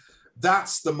me,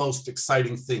 that's the most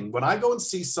exciting thing. When I go and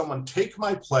see someone take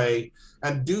my play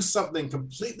and do something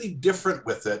completely different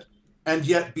with it, and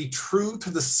yet be true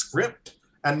to the script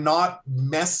and not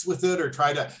mess with it or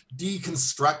try to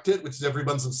deconstruct it, which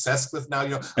everyone's obsessed with now. You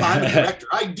know, I'm a director,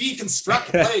 I deconstruct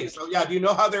plays. So yeah, do you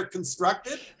know how they're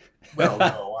constructed? Well,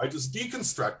 no, I just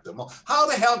deconstruct them. Well, how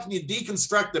the hell can you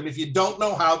deconstruct them if you don't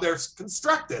know how they're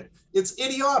constructed? It's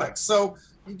idiotic. So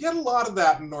you get a lot of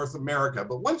that in North America,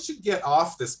 but once you get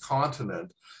off this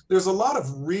continent, there's a lot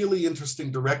of really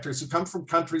interesting directors who come from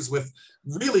countries with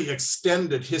really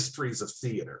extended histories of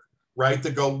theater, right?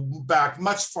 That go back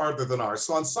much farther than ours.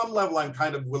 So on some level, I'm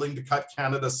kind of willing to cut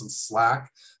Canada some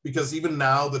slack, because even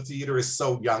now the theater is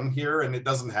so young here and it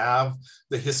doesn't have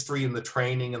the history and the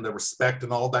training and the respect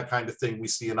and all that kind of thing we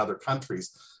see in other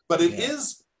countries. But it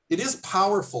is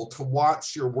powerful to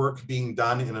watch your work being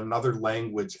done in another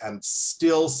language and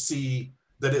still see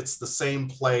that it's the same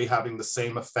play having the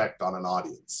same effect on an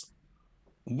audience.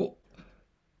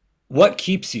 What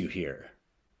keeps you here?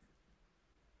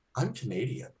 I'm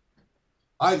Canadian.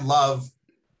 I love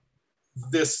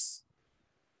this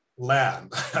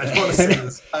land. I don't want to say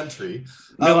this country.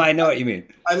 No, I know what you mean.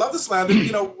 I love this land. And,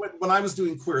 you know, when I was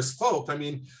doing Queer as Folk, I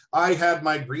mean, I had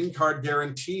my green card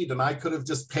guaranteed, and I could have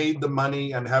just paid the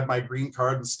money and had my green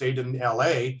card and stayed in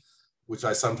LA, which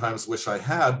I sometimes wish I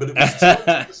had, but it was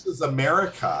George Bush's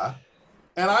America.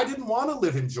 And I didn't want to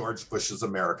live in George Bush's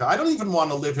America. I don't even want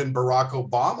to live in Barack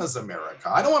Obama's America.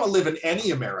 I don't want to live in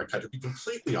any America, to be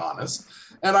completely honest.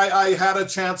 And I had a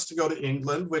chance to go to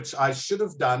England, which I should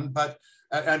have done,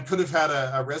 and could have had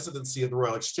a residency at the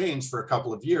Royal Exchange for a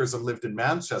couple of years and lived in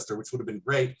Manchester, which would have been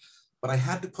great. But I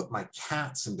had to put my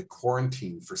cats into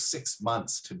quarantine for 6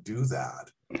 months to do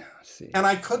that. And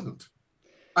I couldn't.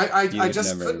 I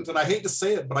just couldn't, and I hate to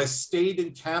say it, but I stayed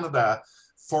in Canada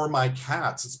for my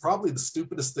cats. It's probably the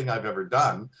stupidest thing I've ever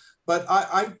done. But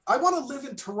I want to live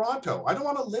in Toronto. I don't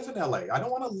want to live in LA. I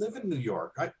don't want to live in New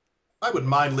York. I wouldn't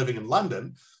mind living in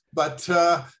London, but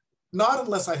not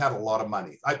unless I had a lot of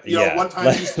money. One time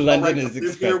I used to London is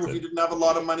live here when you didn't have a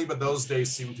lot of money, but those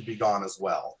days seem to be gone as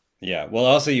well. Yeah. Well,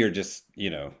 also you're just,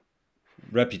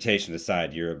 reputation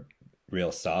aside, you're a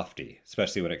real softie,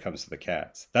 especially when it comes to the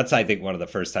cats. That's, I think, one of the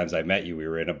first times I met you.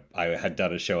 I had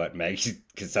done a show at Maggie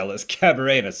Casella's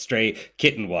Cabaret, and a stray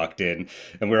kitten walked in,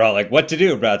 and we were all like, what to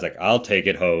do? And Brad's like, I'll take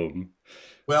it home.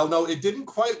 Well, no, it didn't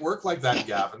quite work like that,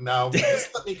 Gavin. Now,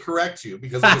 just let me correct you,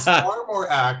 because it was far more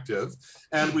active.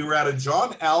 And we were at a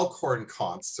John Alcorn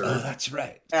concert. Oh, that's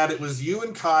right. And it was you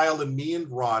and Kyle and me and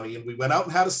Ronnie. And we went out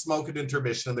and had a smoke at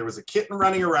intermission. And there was a kitten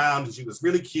running around. And she was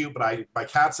really cute. But my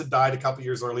cats had died a couple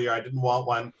years earlier. I didn't want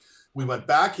one. We went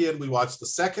back in. We watched the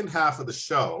second half of the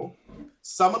show.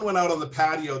 Someone went out on the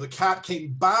patio. The cat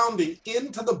came bounding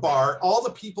into the bar. All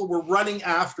the people were running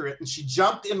after it. And she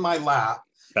jumped in my lap.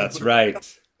 That's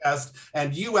right.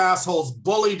 And you assholes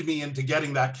bullied me into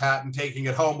getting that cat and taking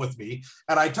it home with me.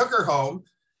 And I took her home,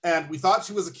 and we thought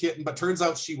she was a kitten, but turns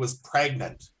out she was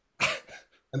pregnant.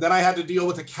 And then I had to deal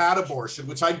with a cat abortion,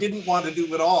 which I didn't want to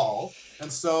do at all.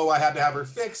 And so I had to have her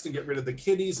fixed and get rid of the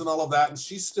kitties and all of that. And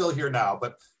she's still here now.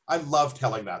 But I love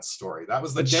telling that story. That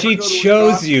was the. She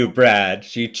chose you, Brad.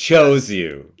 She chose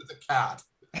you. The cat.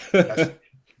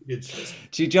 Yeah,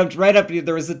 she jumped right up.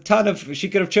 There was a ton of. She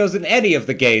could have chosen any of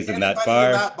the gays in that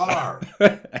bar.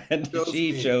 And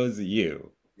she chose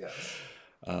you. Yes.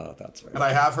 Oh, that's right. And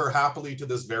I have her happily to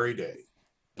this very day.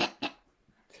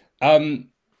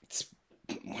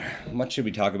 What should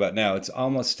we talk about now? It's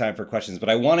almost time for questions, but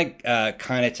I want to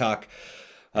kind of talk.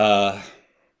 Now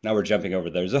we're jumping over.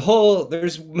 There's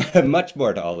much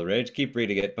more to All the Rage. Keep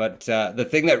reading it. But the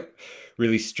thing that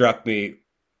really struck me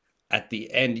at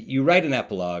the end, you write an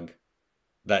epilogue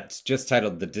that's just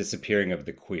titled The Disappearing of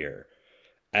the Queer.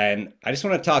 And I just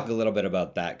want to talk a little bit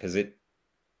about that, because it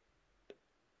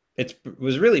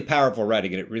was really powerful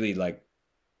writing, and it really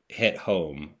hit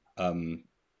home. Do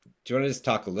you want to just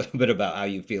talk a little bit about how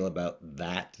you feel about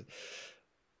that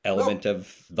element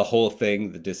of the whole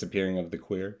thing, the disappearing of the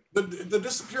queer? The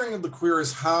disappearing of the queer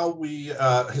is how we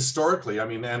historically,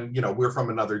 we're from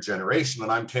another generation,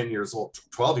 and I'm 10 years old,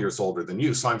 12 years older than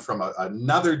you. So I'm from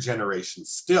another generation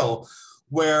still,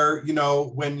 where,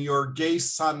 when your gay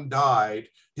son died,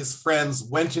 his friends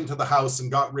went into the house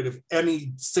and got rid of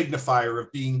any signifier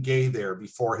of being gay there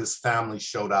before his family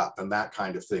showed up, and that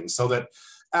kind of thing. So that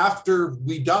after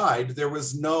we died, there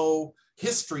was no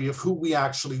history of who we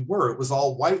actually were. It was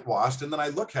all whitewashed. And then I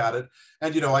look at it,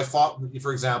 and I fought,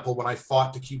 for example, when I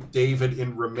fought to keep David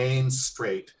in Remains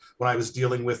straight, when I was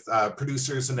dealing with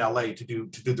producers in LA to do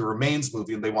the Remains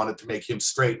movie, and they wanted to make him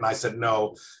straight, and I said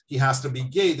no, he has to be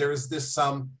gay. There is this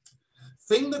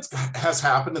thing that has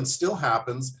happened and still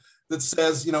happens that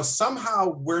says,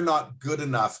 somehow we're not good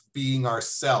enough being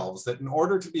ourselves, that in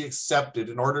order to be accepted,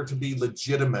 in order to be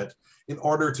legitimate, in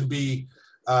order to be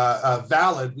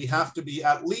valid, we have to be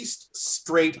at least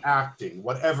straight acting,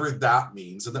 whatever that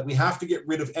means, and that we have to get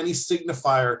rid of any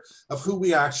signifier of who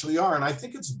we actually are. And I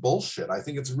think it's bullshit. I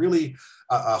think it's really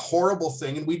a horrible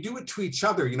thing, and we do it to each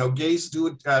other. Gays do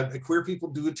it, queer people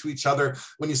do it to each other.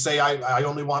 When you say I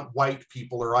only want white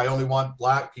people, or I only want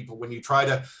black people, when you try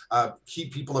to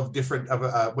keep people of different,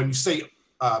 when you say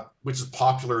which is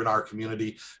popular in our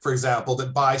community, for example,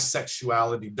 that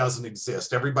bisexuality doesn't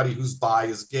exist. Everybody who's bi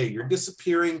is gay. You're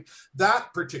disappearing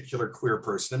that particular queer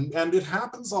person. And it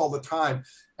happens all the time.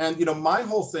 And, my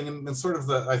whole thing, and sort of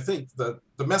I think the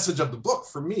message of the book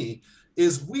for me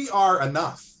is we are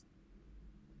enough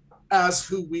as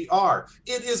who we are.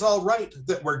 It is all right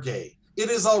that we're gay. It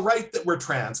is all right that we're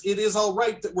trans. It is all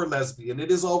right that we're lesbian.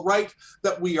 It is all right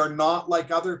that we are not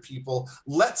like other people.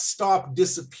 Let's stop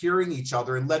disappearing each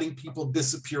other and letting people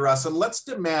disappear us. And let's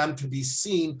demand to be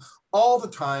seen all the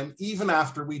time, even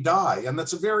after we die. And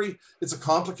it's a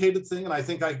complicated thing. And I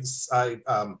think I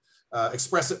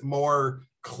express it more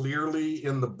clearly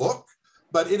in the book.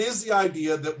 But it is the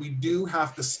idea that we do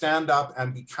have to stand up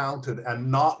and be counted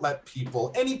and not let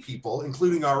any people,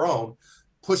 including our own,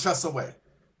 push us away.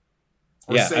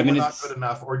 Or say we're not good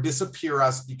enough, or disappear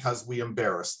us because we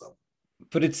embarrass them.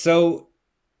 But it's so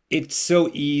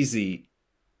easy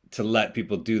to let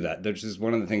people do that. There's just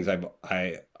one of the things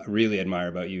I really admire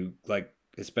about you,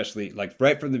 especially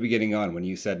right from the beginning on, when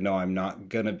you said, no, I'm not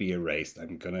gonna be erased.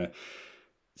 I'm gonna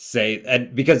say,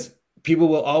 and because people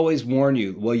will always warn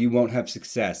you, well, you won't have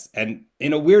success. And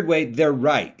in a weird way, they're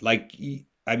right.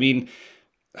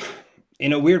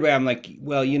 in a weird way, I'm like,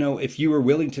 well, you know, if you were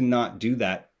willing to not do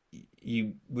that,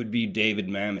 you would be David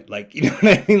Mamet. Like, you know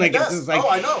what I mean? Like, Yes. it's just like, oh,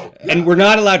 I know. Yeah. And we're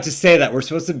not allowed to say that. We're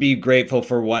supposed to be grateful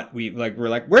for what we like.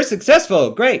 We're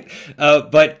successful. Great.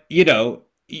 But, you know,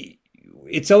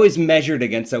 it's always measured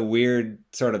against a weird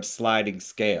sort of sliding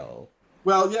scale.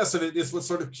 Well, yes, and it is what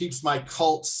sort of keeps my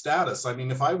cult status. I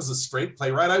mean, if I was a straight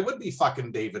playwright, I would be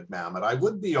fucking David Mamet. I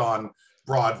would be on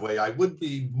Broadway. I would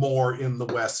be more in the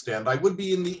West End. I would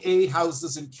be in the A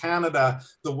houses in Canada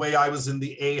the way I was in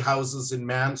the A houses in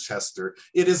Manchester.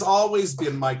 It has always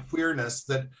been my queerness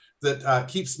that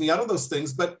keeps me out of those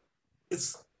things, but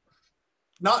it's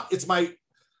my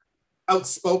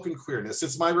outspoken queerness.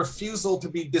 It's my refusal to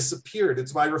be disappeared.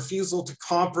 It's my refusal to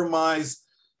compromise,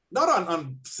 not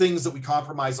on things that we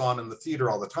compromise on in the theater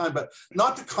all the time, but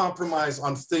not to compromise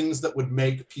on things that would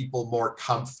make people more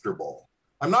comfortable.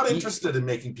 I'm not interested in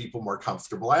making people more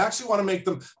comfortable. I actually want to make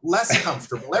them less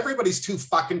comfortable. Everybody's too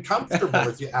fucking comfortable,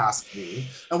 if you ask me.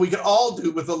 And we can all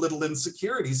do with a little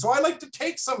insecurity. So I like to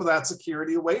take some of that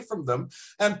security away from them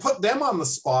and put them on the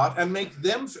spot and make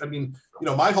them, I mean, you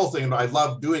know, my whole thing, and I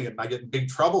love doing it and I get in big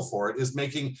trouble for it, is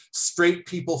making straight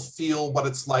people feel what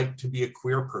it's like to be a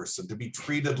queer person, to be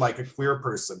treated like a queer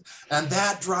person. And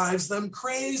that drives them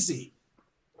crazy.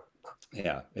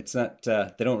 Yeah, it's not,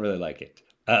 they don't really like it.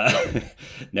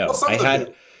 No, Well, I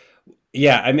had,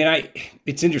 yeah, I mean,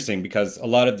 it's interesting because a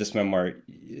lot of this memoir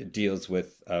deals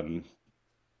with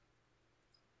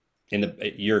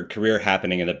your career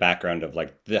happening in the background of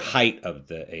like the height of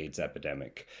the AIDS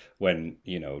epidemic, when,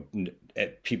 you know,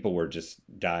 people were just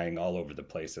dying all over the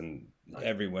place, and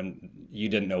you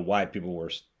didn't know why people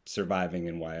were surviving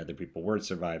and why other people weren't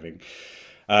surviving.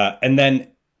 And then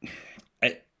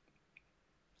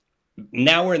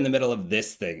now we're in the middle of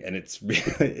this thing, and it's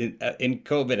really in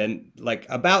COVID, and like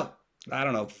about, I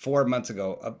don't know, 4 months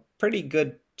ago, a pretty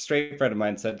good straight friend of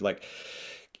mine said, like,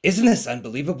 isn't this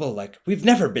unbelievable? Like, we've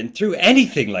never been through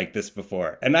anything like this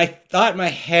before. And I thought my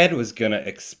head was gonna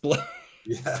explode.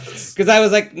 Yes. Because I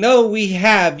was like, no, we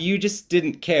have, you just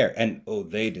didn't care. And oh,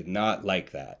 they did not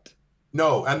like that.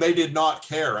 No, and they did not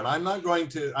care. And I'm not going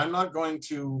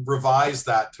to revise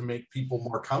that to make people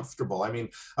more comfortable. I mean,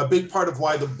 a big part of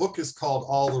why the book is called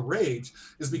All the Rage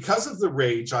is because of the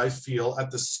rage I feel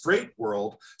at the straight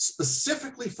world,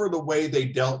 specifically for the way they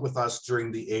dealt with us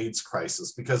during the AIDS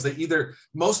crisis, because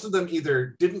most of them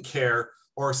either didn't care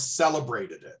or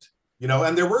celebrated it. You know,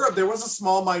 and there was a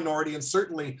small minority, and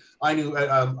certainly I knew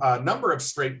a number of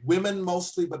straight women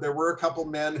mostly, but there were a couple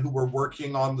men who were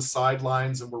working on the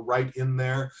sidelines and were right in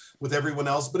there with everyone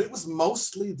else. But it was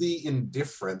mostly the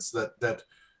indifference that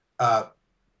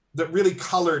really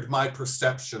colored my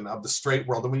perception of the straight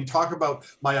world. And when you talk about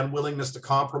my unwillingness to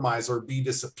compromise or be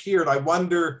disappeared, I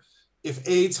wonder if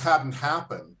AIDS hadn't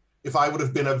happened, if I would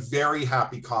have been a very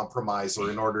happy compromiser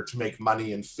in order to make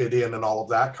money and fit in and all of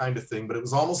that kind of thing. But it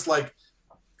was almost like,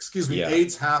 Yeah.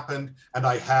 AIDS happened and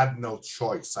I had no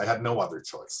choice. I had no other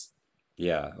choice.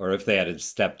 Yeah. Or if they had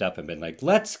stepped up and been like,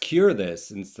 let's cure this,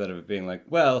 instead of being like,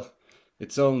 well,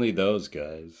 it's only those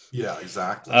guys. Yeah,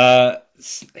 exactly.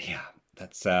 Yeah.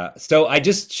 That's so I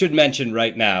just should mention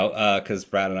right now, because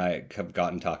Brad and I have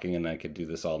gotten talking and I could do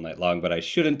this all night long, but I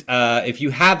shouldn't. If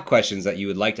you have questions that you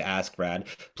would like to ask Brad,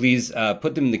 please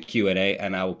put them in the Q&A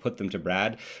and I will put them to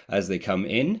Brad as they come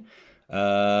in.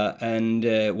 And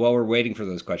while we're waiting for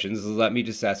those questions, let me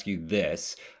just ask you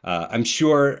this. I'm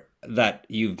sure that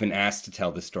you've been asked to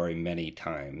tell the story many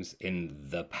times in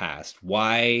the past.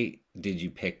 Why did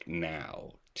you pick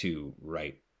now to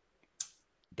write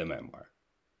the memoir?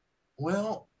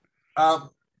 Well, I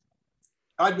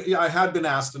had been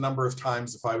asked a number of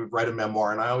times if I would write a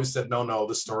memoir, and I always said, no,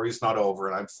 the story's not over,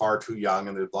 and I'm far too young,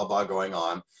 and there's blah, blah going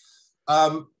on.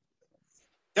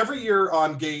 Every year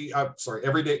on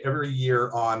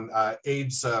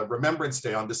AIDS Remembrance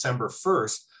Day on December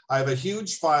 1st, I have a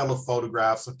huge file of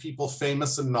photographs of people,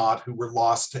 famous and not, who were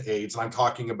lost to AIDS, and I'm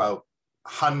talking about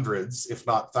hundreds, if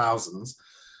not thousands,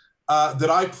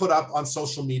 that I put up on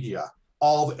social media.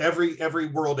 Every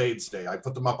World AIDS Day. I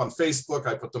put them up on Facebook,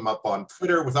 I put them up on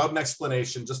Twitter without an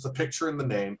explanation, just a picture and the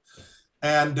name.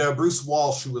 And Bruce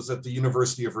Walsh, who was at the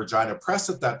University of Regina Press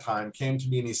at that time, came to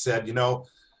me and he said, you know,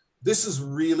 this is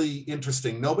really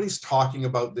interesting. Nobody's talking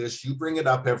about this. You bring it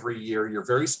up every year. You're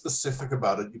very specific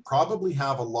about it. You probably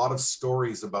have a lot of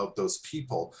stories about those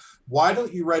people. Why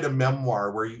don't you write a memoir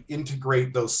where you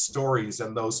integrate those stories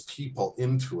and those people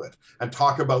into it and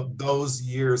talk about those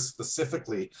years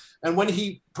specifically? And when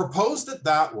he proposed it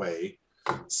that way,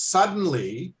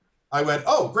 suddenly I went,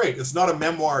 oh, great. It's not a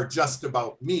memoir just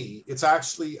about me. It's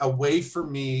actually a way for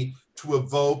me to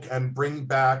evoke and bring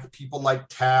back people like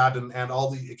Tad and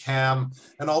all the Cam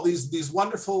and all these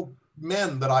wonderful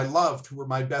men that I loved, who were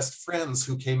my best friends,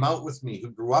 who came out with me, who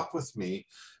grew up with me,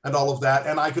 and all of that.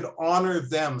 And I could honor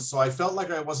them. So I felt like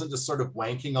I wasn't just sort of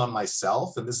wanking on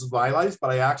myself and this is my life,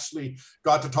 but I actually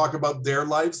got to talk about their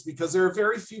lives, because there are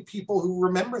very few people who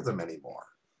remember them anymore.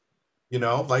 You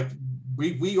know, like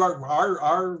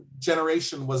our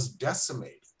generation was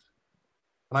decimated.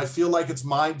 And I feel like it's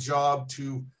my job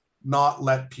to not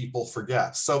let people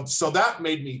forget. So that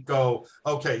made me go,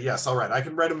 okay, yes, all right, I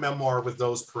can write a memoir with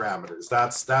those parameters.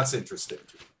 That's interesting.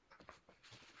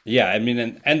 Yeah, I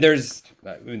mean, and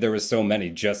there was so many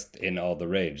just in All the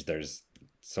Rage. There's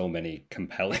so many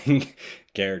compelling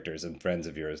characters and friends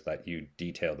of yours that you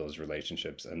detail those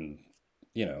relationships, and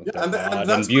you know, yeah, and odd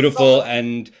that's and beautiful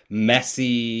and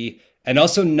messy, and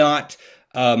also not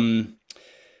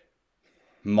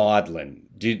maudlin.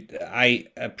 I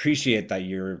appreciate that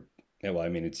you're, well, I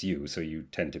mean, it's you, so you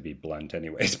tend to be blunt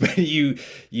anyways, but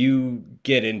you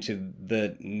get into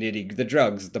the nitty, the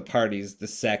drugs, the parties, the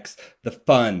sex, the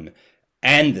fun,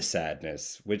 and the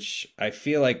sadness, which I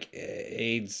feel like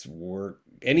AIDS work,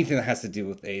 anything that has to do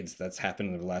with AIDS that's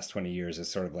happened in the last 20 years is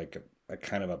sort of like a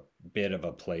kind of a bit of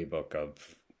a playbook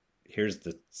of, here's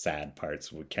the sad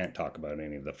parts. We can't talk about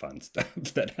any of the fun stuff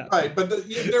that happened. Right, but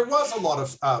there was a lot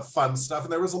of fun stuff,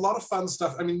 and there was a lot of fun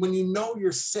stuff. I mean, when you know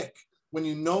you're sick, when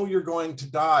you know you're going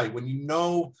to die, when you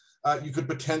know you could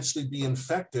potentially be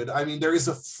infected, I mean, there is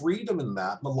a freedom in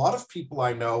that. And a lot of people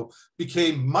I know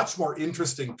became much more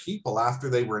interesting people after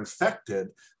they were infected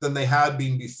than they had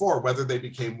been before, whether they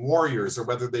became warriors or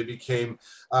whether they became,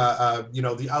 you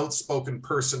know, the outspoken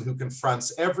person who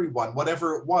confronts everyone,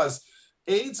 whatever it was.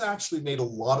 AIDS actually made a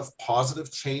lot of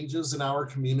positive changes in our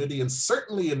community, and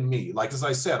certainly in me. Like, as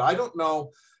I said, I don't know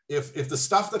if the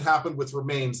stuff that happened with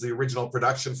Remains, the original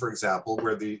production, for example,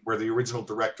 where the original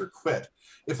director quit,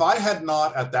 if I had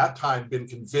not at that time been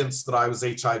convinced that I was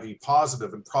HIV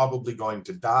positive and probably going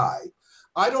to die,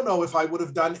 I don't know if I would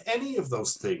have done any of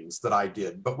those things that I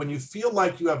did. But when you feel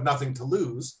like you have nothing to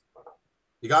lose,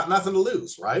 you got nothing to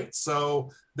lose, right?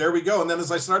 So there we go. And then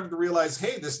as I started to realize,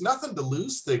 hey, this nothing to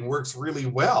lose thing works really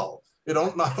well. It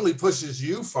not only pushes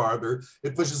you farther,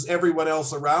 it pushes everyone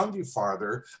else around you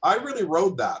farther. I really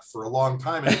rode that for a long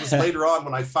time. And it was later on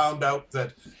when I found out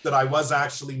that I was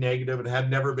actually negative and had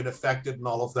never been affected and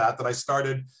all of that, that I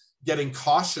started getting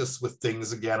cautious with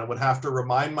things again and would have to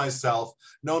remind myself,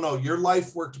 no, your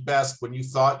life worked best when you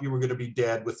thought you were going to be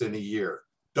dead within a year.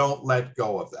 Don't let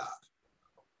go of that.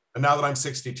 And now that I'm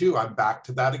 62, I'm back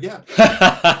to that again.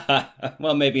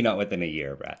 Well, maybe not within a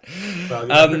year, Brad.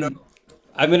 Well,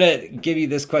 I'm going to give you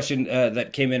this question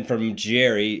that came in from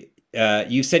Jerry.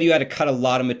 You said you had to cut a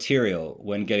lot of material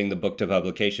when getting the book to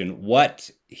publication. What,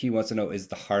 he wants to know, is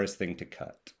the hardest thing to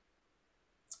cut?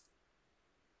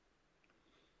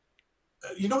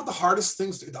 You know what the hardest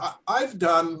things, I've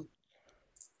done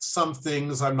some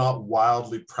things I'm not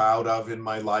wildly proud of in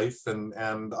my life.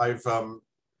 And I've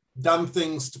done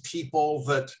things to people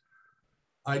that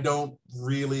I don't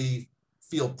really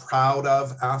feel proud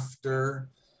of after.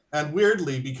 And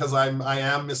weirdly, because I am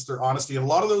Mr. Honesty, and a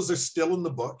lot of those are still in the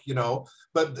book, you know,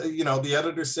 but you know, the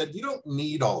editor said, you don't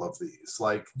need all of these.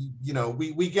 Like, you know,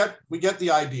 we get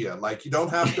the idea. Like, you don't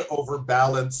have to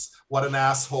overbalance what an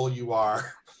asshole you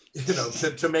are, you know,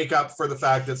 to make up for the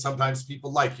fact that sometimes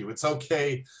people like you. It's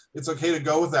okay to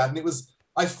go with that. And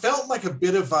I felt like a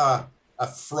bit of a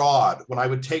fraud when I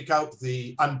would take out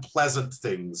the unpleasant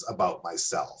things about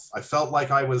myself. I felt like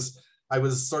I was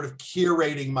sort of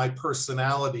curating my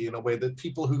personality in a way that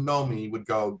people who know me would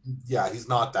go, yeah, he's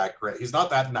not that great. He's not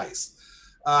that nice.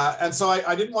 And so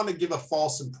I didn't want to give a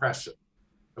false impression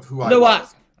of who I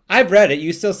was. I've read it.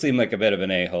 You still seem like a bit of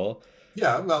an a-hole.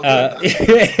 Yeah, well,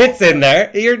 it's in there.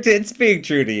 It's being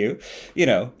true to you. You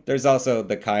know, there's also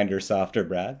the kinder, softer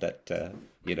Brad that,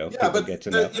 you know, yeah, people get to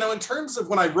know. You know, in terms of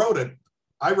when I wrote it,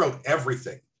 I wrote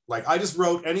everything. Like, I just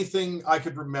wrote anything I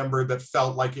could remember that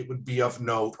felt like it would be of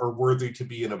note or worthy to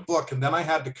be in a book. And then I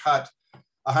had to cut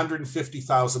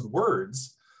 150,000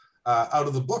 words out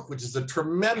of the book, which is a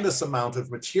tremendous amount of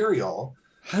material.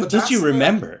 How did you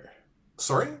remember?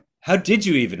 Sorry? How did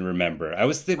you even remember? I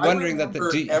was wondering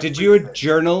did you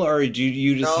journal, or do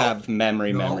you just have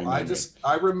memory?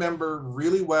 I remember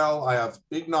really well. I have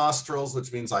big nostrils,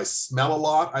 which means I smell a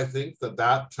lot. I think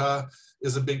that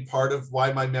is a big part of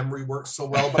why my memory works so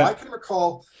well. But I can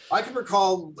recall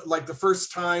like the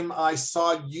first time I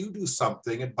saw you do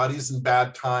something at Buddies in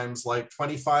Bad Times, like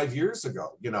 25 years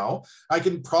ago. You know, I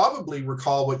can probably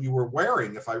recall what you were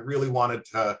wearing if I really wanted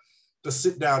to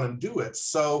sit down and do it.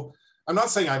 So I'm not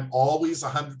saying I'm always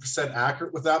 100%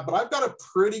 accurate with that, but I've got a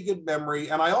pretty good memory.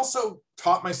 And I also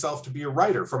taught myself to be a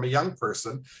writer from a young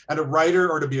person, and a writer,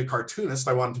 or to be a cartoonist,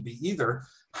 I wanted to be either,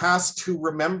 has to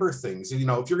remember things. You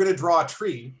know, if you're going to draw a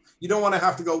tree, you don't want to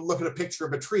have to go look at a picture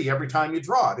of a tree every time you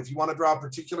draw it. If you want to draw a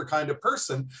particular kind of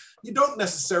person, you don't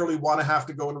necessarily want to have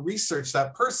to go and research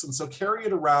that person. So carry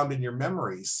it around in your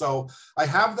memory. So I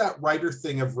have that writer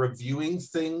thing of reviewing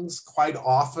things quite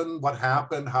often. What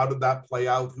happened? How did that play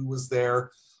out? Who was there?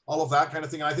 All of that kind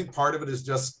of thing. And I think part of it is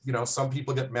just, you know, some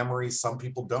people get memories, some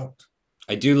people don't.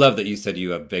 I do love that you said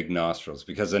you have big nostrils,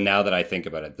 because now that I think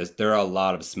about it, there are a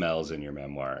lot of smells in your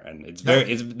memoir, and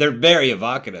they're very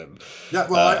evocative. Yeah,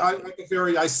 well,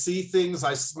 I see things,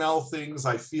 I smell things,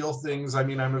 I feel things. I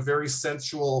mean, I'm a very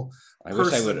sensual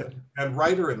person and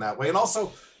writer in that way. And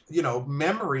also, you know,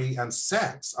 memory and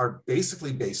sex are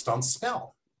basically based on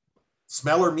smell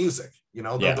or music. You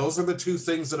know, those are the two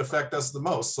things that affect us the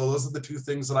most. So those are the two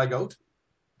things that I go to.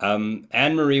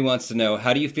 Anne-Marie wants to know,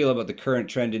 how do you feel about the current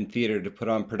trend in theater to put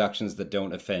on productions that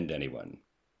don't offend anyone?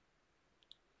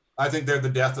 I think they're the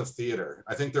death of theater.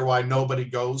 I think they're why nobody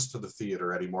goes to the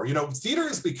theater anymore. You know, theater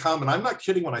has become, and I'm not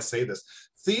kidding when I say this,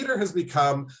 theater has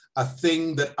become a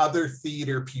thing that other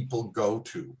theater people go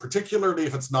to, particularly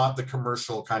if it's not the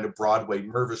commercial kind of Broadway,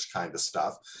 Mervish kind of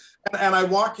stuff. And I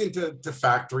walk into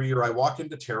Factory, or I walk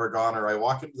into Tarragon, or I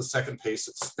walk into the second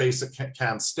space at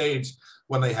Can Stage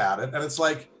when they had it. And it's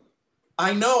like,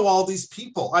 I know all these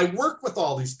people. I work with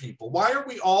all these people. Why are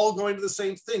we all going to the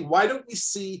same thing? Why don't we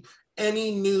see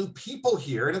any new people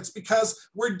here? And it's because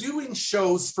we're doing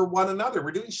shows for one another.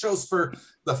 We're doing shows for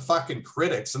the fucking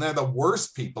critics, and they're the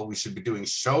worst people we should be doing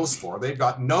shows for. They've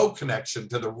got no connection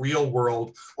to the real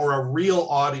world or a real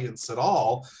audience at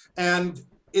all. And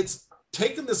it's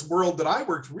taken this world that I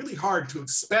worked really hard to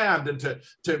expand and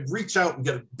to reach out and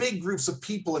get big groups of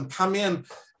people and come in.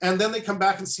 And then they come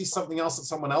back and see something else that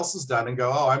someone else has done and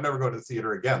go, oh, I'm never going to the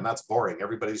theater again. That's boring.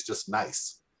 Everybody's just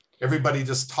nice. Everybody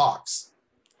just talks.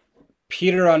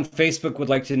 Peter on Facebook would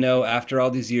like to know, after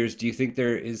all these years, do you think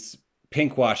there is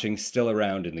pinkwashing still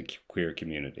around in the queer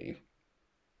community?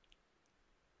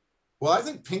 Well, I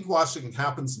think pinkwashing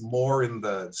happens more in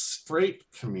the straight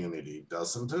community,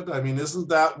 doesn't it? I mean, isn't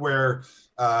that where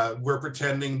we're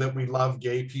pretending that we love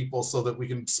gay people so that we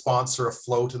can sponsor a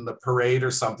float in the parade or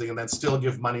something, and then still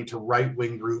give money to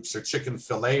right-wing groups or Chicken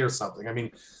Filet or something? I mean,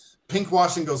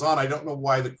 pinkwashing goes on. I don't know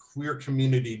why the queer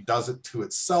community does it to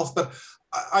itself, but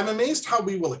I'm amazed how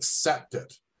we will accept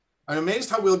it. I'm amazed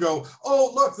how we'll go,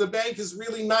 oh, look, the bank is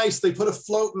really nice. They put a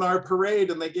float in our parade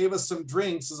and they gave us some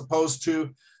drinks, as opposed to,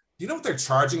 do you know what they're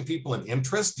charging people in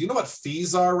interest? Do you know what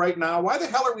fees are right now? Why the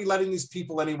hell are we letting these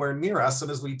people anywhere near us?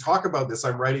 And as we talk about this,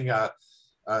 I'm writing an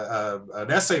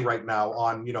essay right now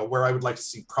on, you know, where I would like to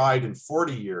see Pride in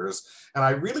 40 years. And I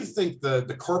really think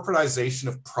the corporatization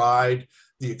of Pride,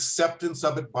 the acceptance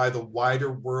of it by the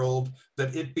wider world,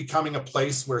 that it becoming a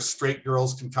place where straight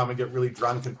girls can come and get really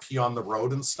drunk and pee on the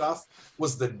road and stuff,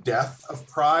 was the death of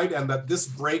Pride. And that this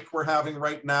break we're having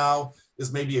right now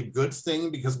is maybe a good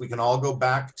thing, because we can all go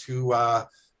back to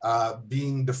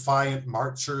being defiant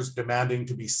marchers demanding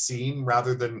to be seen,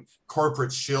 rather than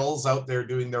corporate shills out there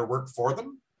doing their work for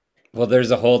them. Well,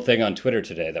 there's a whole thing on Twitter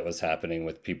today that was happening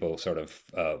with people sort of,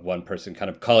 one person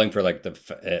kind of calling for like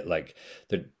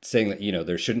they're saying that, you know,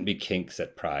 there shouldn't be kinks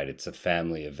at Pride. It's a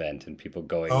family event, and people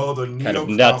going kind of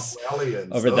nuts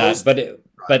over that.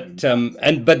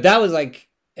 But that was like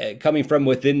coming from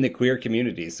within the queer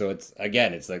community. So it's like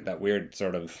that weird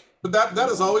sort of. But that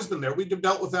has always been there. We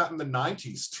dealt with that in the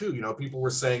 90s too. You know, people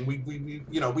were saying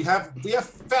we have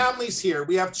families here,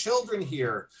 we have children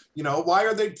here. You know, why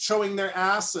are they showing their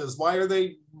asses? Why are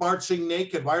they marching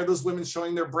naked? Why are those women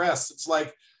showing their breasts? It's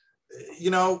like, you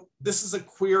know, this is a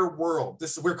queer world.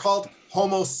 We're called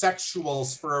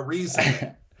homosexuals for a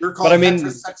reason. We're called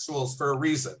heterosexuals for a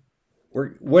reason.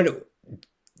 What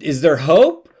is there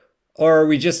hope, or are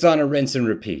we just on a rinse and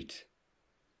repeat?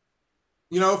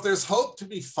 You know, if there's hope to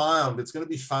be found, it's going to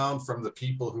be found from the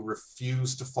people who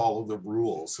refuse to follow the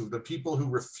rules, the people who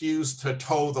refuse to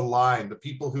toe the line, the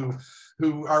people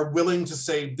who are willing to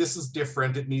say, this is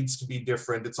different, it needs to be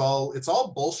different. It's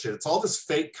all bullshit. It's all this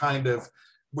fake kind of,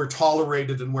 we're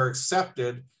tolerated and we're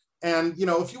accepted. And, you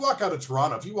know, if you walk out of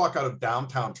Toronto, if you walk out of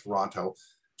downtown Toronto,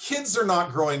 kids are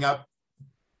not growing up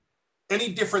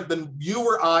any different than you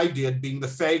or I did being the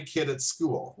fag kid at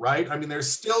school, right? I mean, there's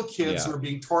still kids who are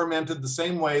being tormented the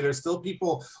same way. There's still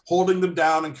people holding them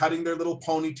down and cutting their little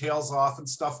ponytails off and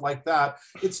stuff like that.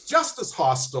 It's just as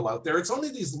hostile out there. It's only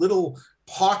these little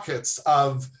pockets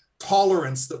of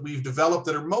tolerance that we've developed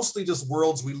that are mostly just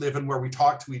worlds we live in where we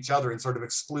talk to each other and sort of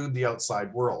exclude the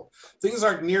outside world. Things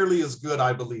aren't nearly as good,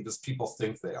 I believe, as people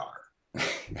think they are.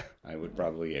 I would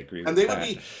probably agree and with they that. would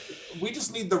be, we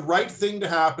just need the right thing to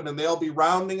happen and they'll be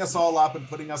rounding us all up and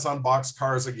putting us on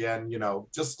boxcars again, you know,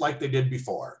 just like they did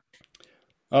before.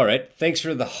 All right. Thanks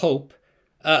for the hope.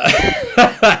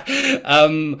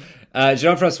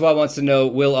 Jean-Francois wants to know,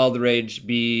 will All the Rage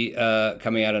be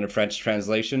coming out in a French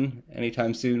translation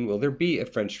anytime soon? Will there be a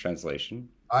French translation?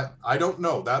 I don't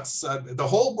know. That's the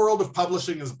whole world of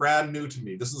publishing is brand new to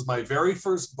me. This is my very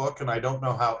first book and I don't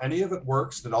know how any of it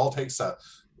works. It all takes a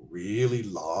really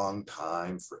long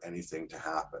time for anything to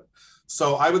happen.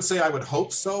 So I would say I would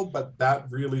hope so, but that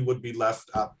really would be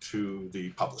left up to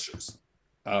the publishers.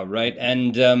 All right.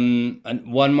 And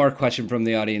one more question from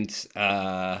the audience.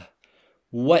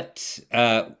 What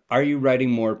are you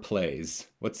writing more plays?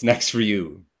 What's next for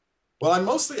you? Well, I'm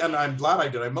mostly, and I'm glad I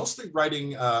did, I'm mostly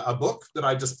writing a book that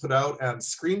I just put out and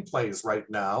screenplays right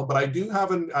now, but I do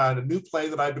have a new play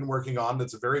that I've been working on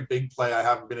that's a very big play I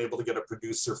haven't been able to get a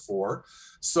producer for.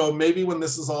 So maybe when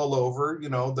this is all over, you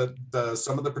know, that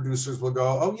some of the producers will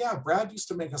go, oh yeah, Brad used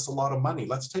to make us a lot of money.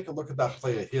 Let's take a look at that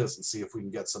play of his and see if we can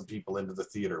get some people into the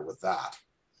theater with that.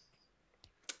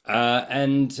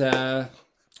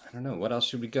 I don't know, what else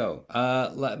should we go?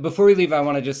 Before we leave, I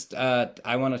want to just,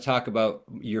 I want to talk about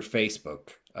your Facebook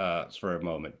for a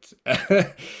moment.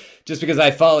 Just because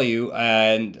I follow you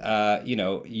and, you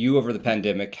know, you over the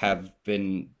pandemic have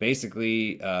been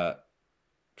basically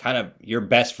kind of your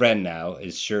best friend now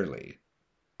is Shirley.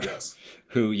 Yes.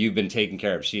 Who you've been taking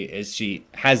care of. She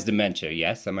has dementia,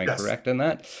 yes? Am I Yes. correct on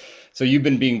that? So you've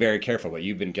been being very careful, but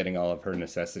you've been getting all of her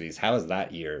necessities. How has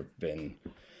that year been?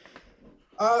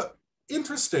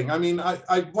 Interesting. I mean,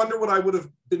 I wonder what I would have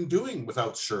been doing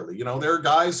without Shirley. You know, there are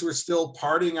guys who are still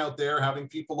partying out there, having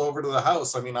people over to the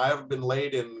house. I mean, I haven't been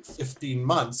laid in 15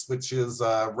 months, which is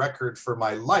a record for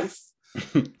my life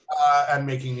and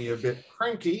making me a bit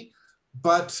cranky.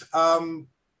 But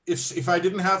if I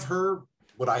didn't have her,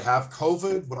 would I have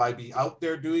COVID? Would I be out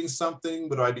there doing something?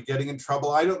 Would I be getting in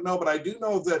trouble? I don't know. But I do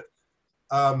know that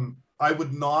I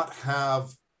would not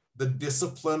have the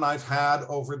discipline I've had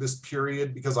over this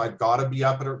period because I've got to be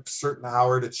up at a certain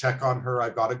hour to check on her.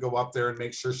 I've got to go up there and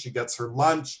make sure she gets her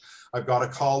lunch. I've got to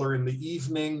call her in the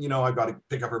evening. You know, I've got to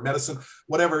pick up her medicine,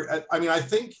 whatever. I mean, I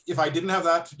think if I didn't have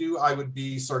that to do, I would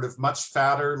be sort of much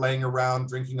fatter, laying around,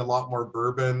 drinking a lot more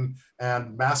bourbon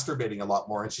and masturbating a lot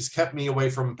more. And she's kept me away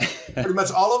from pretty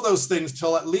much all of those things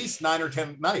till at least 9 or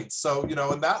 10 nights. So, you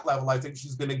know, in that level, I think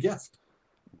she's been a gift.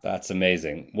 That's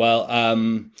amazing. Well,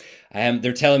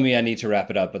 they're telling me I need to wrap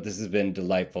it up, but this has been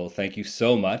delightful. Thank you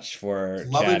so much for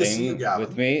chatting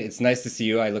with me. It's nice to see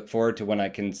you. I look forward to when I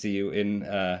can see you in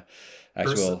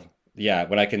actual, yeah,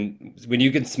 when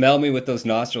you can smell me with those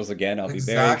nostrils again, I'll be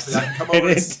very excited. I can come over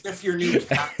and sniff your new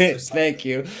cat. Thank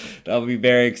you. That'll be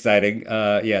very exciting.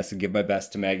 Yes, and give my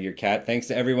best to Maggie, your cat. Thanks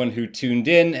to everyone who tuned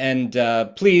in, and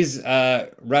please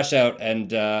rush out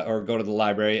and or go to the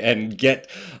library and get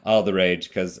All the Rage,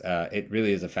 because it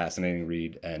really is a fascinating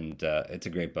read, and it's a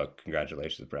great book.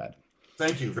 Congratulations, Brad.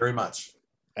 Thank you very much.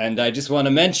 And I just want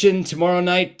to mention, tomorrow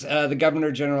night, the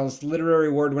Governor General's Literary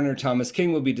Award winner, Thomas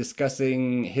King, will be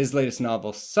discussing his latest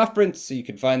novel, Suffrance. So you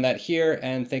can find that here.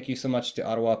 And thank you so much to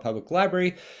Ottawa Public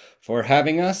Library for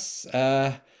having us.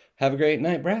 Have a great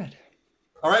night, Brad.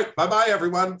 All right. Bye-bye,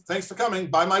 everyone. Thanks for coming.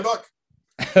 Buy my book.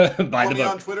 Buy Follow the me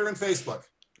book on Twitter and Facebook.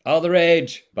 All the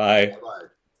Rage. Bye.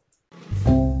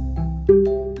 Bye-bye.